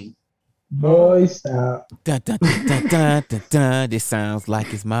 Cocaine. Boy, stop. Dun, dun, dun, dun, dun, dun, dun. This sounds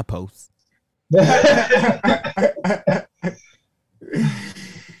like it's my post.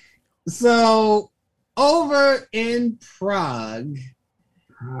 So, over in Prague,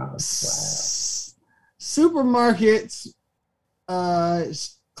 supermarkets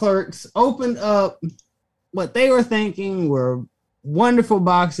clerks opened up what they were thinking were wonderful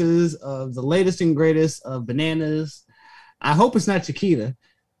boxes of the latest and greatest of bananas. I hope it's not Chiquita.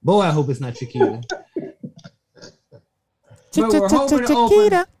 Boy, I hope it's not Chiquita. But we're hoping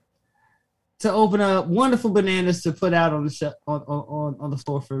to open up wonderful bananas to put out on the on the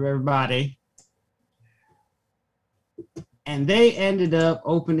floor for everybody. And they ended up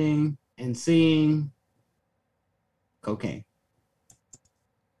opening and seeing cocaine.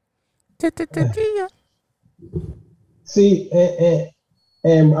 See,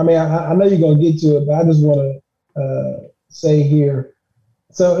 and I mean, I know you're gonna get to it, but I just want to say here.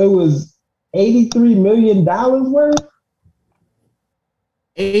 So it was $83 million worth.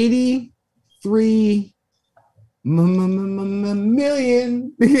 83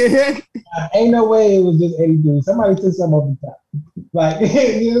 million. Ain't no way it was just 83. Somebody took something off the top. Like,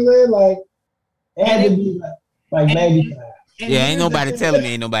 you know what I'm saying? Like, it had to be like 95. Yeah, ain't nobody telling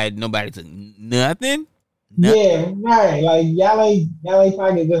me. Ain't nobody took nothing. Yeah, right. Like, y'all ain't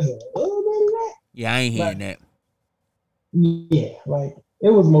talking just a little bit of that. Yeah, I ain't hearing that. Yeah, like, it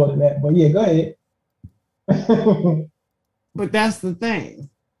was more than that. But yeah, go ahead. But that's the thing.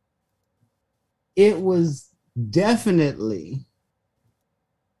 It was definitely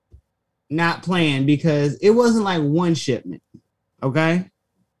not planned because it wasn't like one shipment. Okay.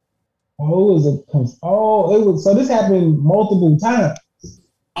 Oh, it was. So this happened multiple times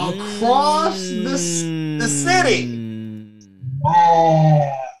across the city.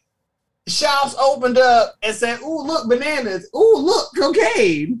 Wow. Shops opened up and said, "Ooh, look, bananas! Ooh, look,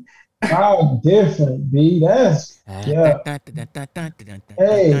 cocaine!" How different, B? That's yeah.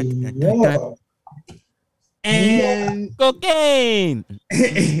 Hey, yeah. And cocaine.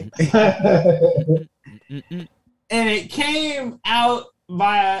 And it came out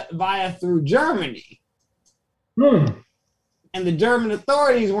via through Germany. And the German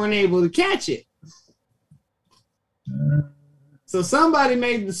authorities weren't able to catch it. So somebody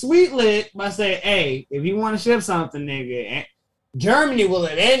made the sweet lick by saying, hey, if you want to ship something, nigga, Germany will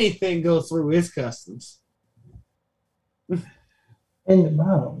let anything go through its customs. And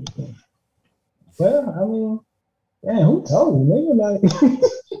wow. Well, I mean, damn, who told nigga? Like,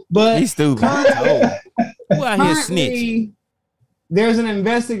 but he's stupid. Who out here snitching? There's an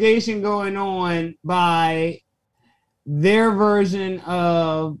investigation going on by their version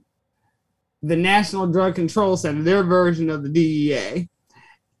of the National Drug Control Center, their version of the DEA.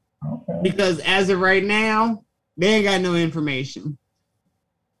 Okay. Because as of right now, they ain't got no information.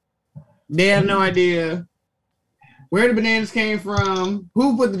 They have no idea where the bananas came from,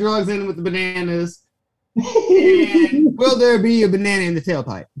 who put the drugs in with the bananas, and will there be a banana in the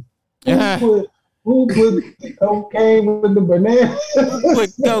tailpipe? Who put cocaine with the banana? Who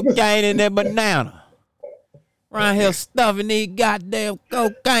put cocaine in that banana? Around here stuffing these goddamn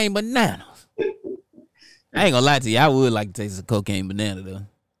cocaine bananas. I ain't gonna lie to you, I would like to taste a cocaine banana though.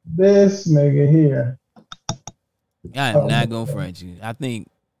 This nigga here. I am not gonna front you. I think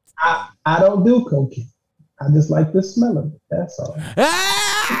I don't do cocaine. I just like the smell of it. That's all.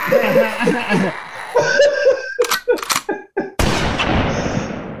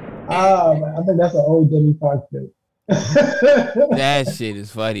 Oh man, I think that's an old Demi Fox joke. That shit is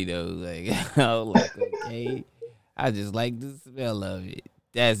funny though. Like, I like cocaine. I just like the smell of it.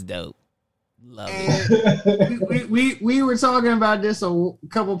 That's dope. Love it. We were talking about this a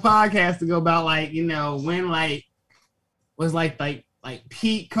couple podcasts ago about like, you know, when like was like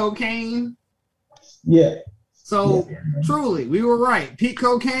peak cocaine. Yeah. So truly, we were right. Peak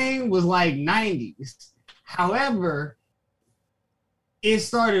cocaine was like 90s. However, it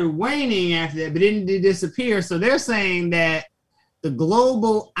started waning after that, but it didn't disappear. So they're saying that the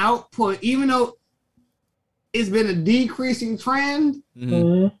global output, even though it's been a decreasing trend,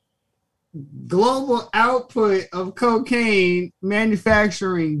 global output of cocaine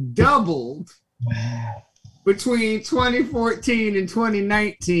manufacturing doubled between 2014 and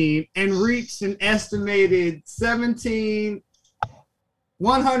 2019 and reached an estimated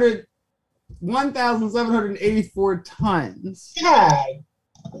 1,784 tons. God.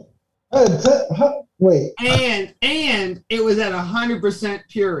 Wait. And it was at 100%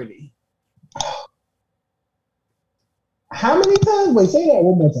 purity. How many tons? Wait, say that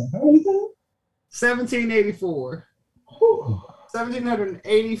one more time. How many tons? 1784.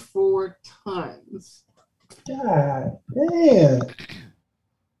 1,784 tons. God damn.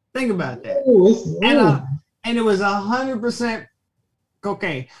 Think about that. Ooh, and it was 100%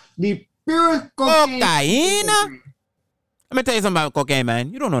 cocaine. The purest cocaine. Let me tell you something about cocaine,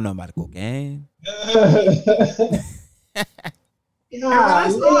 man. You don't know nothing about cocaine.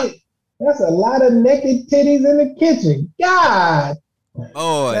 That's a lot of naked titties in the kitchen. God.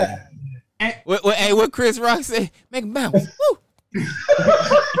 Oh. Yeah. What Chris Rock said? Make it bounce. Woo.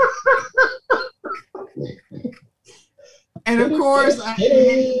 And of course, I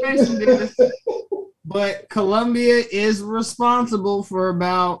didn't mention this, but Colombia is responsible for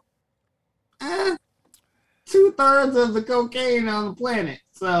about 2/3 of the cocaine on the planet.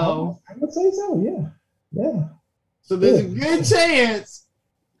 So I would say so, yeah. So there's a good chance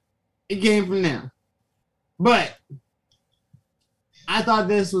it came from them. But I thought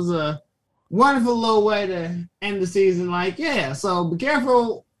this was a wonderful little way to end the season. Like, yeah, so be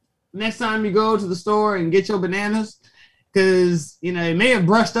careful next time you go to the store and get your bananas, because, you know, it may have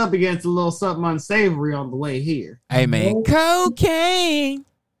brushed up against a little something unsavory on the way here. Hey, man, cocaine.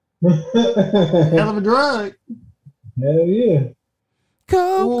 Hell of a drug. Hell yeah.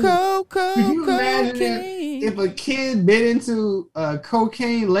 Could you imagine if a kid bit into a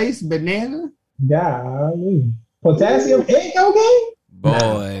cocaine-laced banana? Golly. Potassium and cocaine?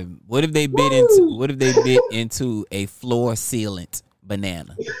 Boy, what if they bit into a floor sealant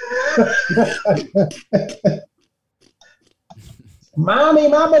banana? Mommy,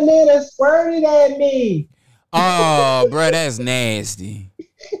 my banana squirted at me. Oh, bro, that's nasty.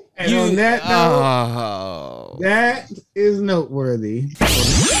 And on that note, that is noteworthy.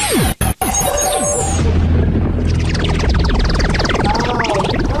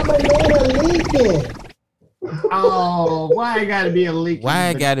 My banana leaking. Oh, why it gotta be a leak? Why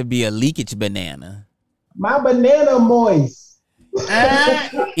it gotta be a leakage banana? My banana moist.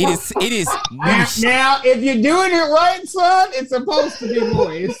 It is moist. Now, if you're doing it right, son, it's supposed to be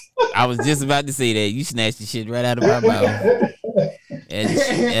moist. I was just about to say that. You snatched the shit right out of my mouth.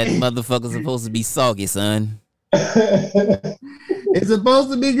 That motherfucker's supposed to be soggy, son. It's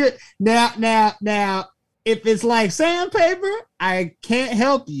supposed to be good. Now, if it's like sandpaper, I can't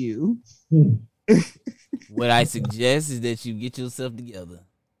help you. What I suggest is that you get yourself together.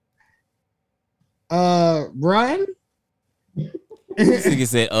 Run. This nigga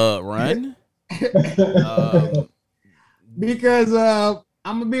said, run. Because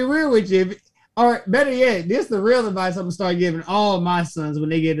I'm gonna be real with you. Or better yet, this is the real advice I'm gonna start giving all my sons when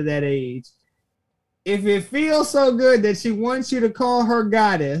they get to that age. If it feels so good that she wants you to call her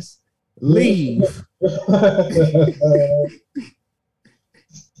goddess, leave.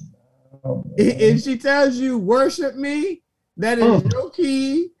 If she tells you worship me, that is your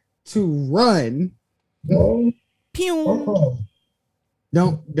key to run. Pew.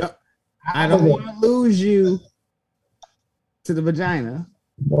 Don't. I don't want to lose you to the vagina.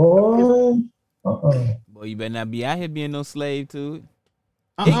 Boy, Boy, you better not be out here being no slave to it.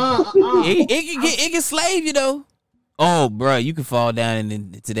 It can slave you though. Oh, bro, you can fall down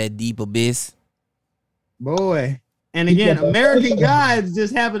into that deep abyss. Boy. And again, American Gods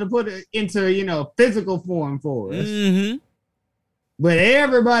just happen to put it into, physical form for us. Mm-hmm. But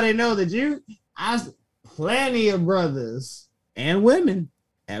everybody know that plenty of brothers and women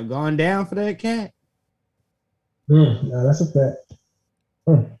have gone down for that cat. No, that's a fact.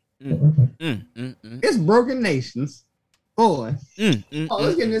 It's broken nations. Boy. Let's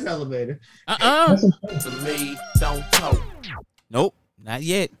get in this elevator. To me, don't talk. Nope, not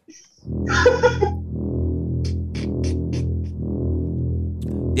yet.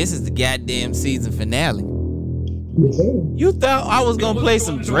 This is the goddamn season finale. You thought I was gonna play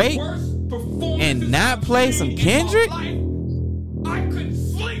some Drake and not play some Kendrick? I couldn't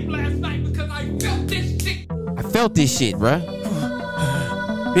sleep last night because I felt this shit. I felt this shit, bruh.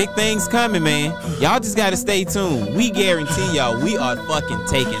 Big things coming, man. Y'all just gotta stay tuned. We guarantee y'all we are fucking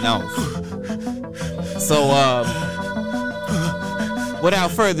taking off. So,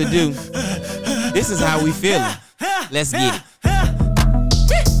 without further ado, this is how we feeling. Let's get it.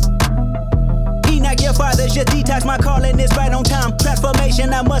 Your father should detox, my calling is right on time.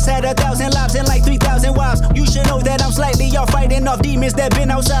 Transformation, I must have 1,000 lives and like 3,000 wives. You should know that I'm slightly off, fighting off demons that been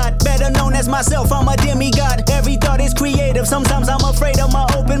outside. Better known as myself, I'm a demigod. Every thought is creative, sometimes I'm afraid of my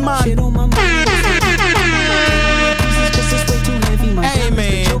open mind. Shit on my mind. Hey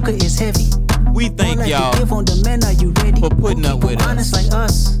man, Joker is heavy. We thank y'all for putting up with us. Like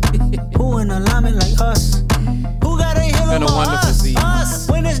us. Who in alignment like us? Who got a hill on us? Us.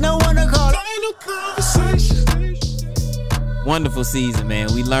 When there's no one to call. Wonderful season,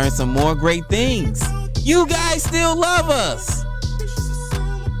 man. We learned some more great things. You guys still love us.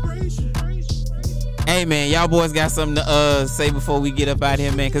 Hey, man, y'all boys got something to say before we get up out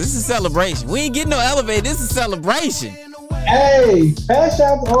here, man? Because this is a celebration. We ain't getting no elevator. This is a celebration. Hey, pass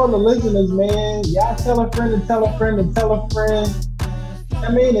out to all the listeners, man. Y'all tell a friend and tell a friend and tell a friend.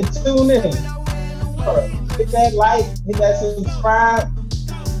 I mean, and tune in. Hit that like, hit that subscribe.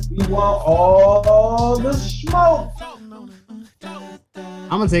 We want all the smoke.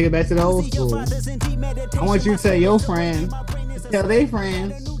 I'm gonna take it back to the old school. I want you to tell your friends, tell their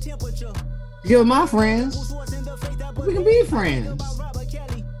friends, give my friends. We can be friends.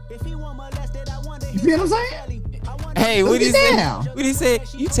 You feel what I'm saying? Hey, what he say? What he say?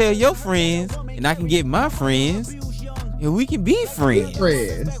 You tell your friends, and I can get my friends, and we can be friends.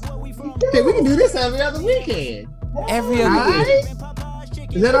 Okay, we can do this every other weekend. Every other weekend.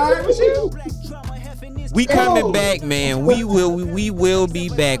 Is that all right with you? We coming back, man. We will be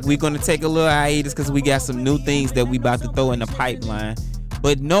back. We're gonna take a little hiatus because we got some new things that we about to throw in the pipeline.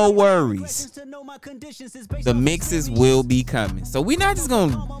 But no worries. The mixes will be coming. So we're not just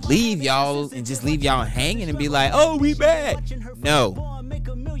gonna leave y'all and just leave y'all hanging and be like, oh, we back. No.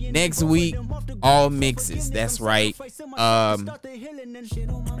 Next week, all mixes. That's right.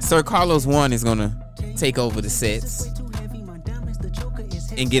 Sir Carlos One is gonna take over the sets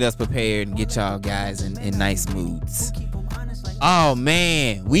and get us prepared and get y'all guys in nice moods. Oh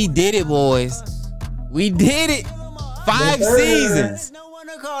man, we did it, boys. We did it. 5 seasons. No one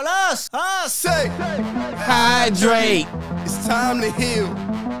to call us. Say, hydrate. It's time to heal.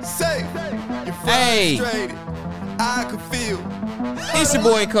 Say, you're frustrated. I can feel. It's your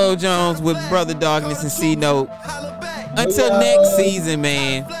boy Cole Jones with Brother Darkness and C Note. Until next season,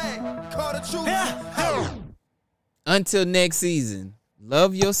 man. Until next season,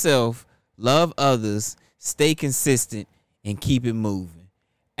 love yourself, love others, stay consistent, and keep it moving.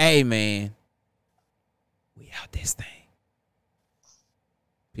 Hey, man. We out this thing.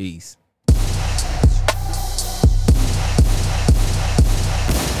 Peace.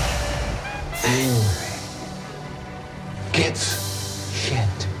 Angry gets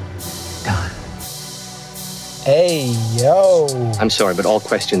shit done. Hey, yo. I'm sorry, but all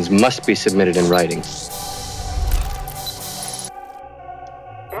questions must be submitted in writing.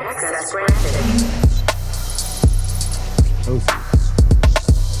 Access granted.